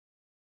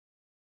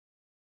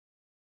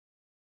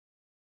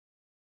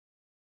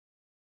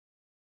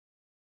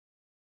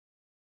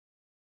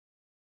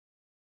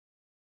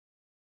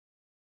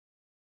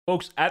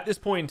folks, at this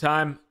point in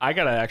time, I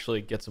gotta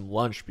actually get some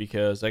lunch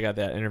because I got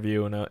that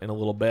interview in a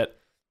little bit.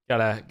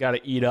 Gotta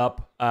eat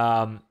up.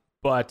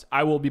 But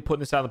I will be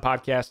putting this out on the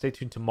podcast. Stay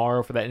tuned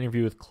tomorrow for that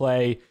interview with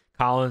Clay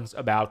Collins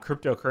about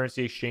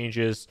cryptocurrency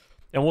exchanges,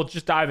 and we'll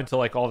just dive into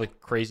like all the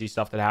crazy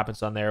stuff that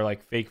happens on there,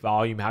 like fake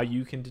volume, how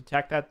you can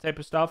detect that type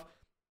of stuff.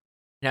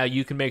 Now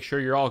you can make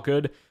sure you're all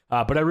good.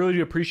 But I really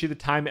do appreciate the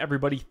time,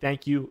 everybody.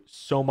 Thank you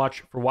so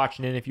much for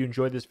watching in. If you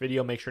enjoyed this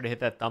video, make sure to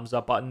hit that thumbs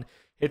up button,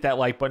 hit that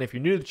like button. If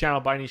you're new to the channel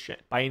by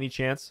any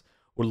chance,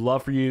 would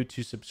love for you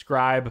to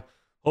subscribe.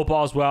 Hope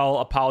all is well.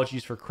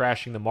 Apologies for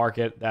crashing the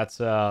market. That's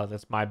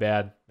my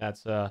bad.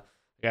 I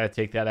gotta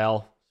take that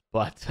L.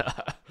 But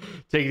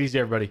take it easy,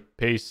 everybody.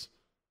 Peace.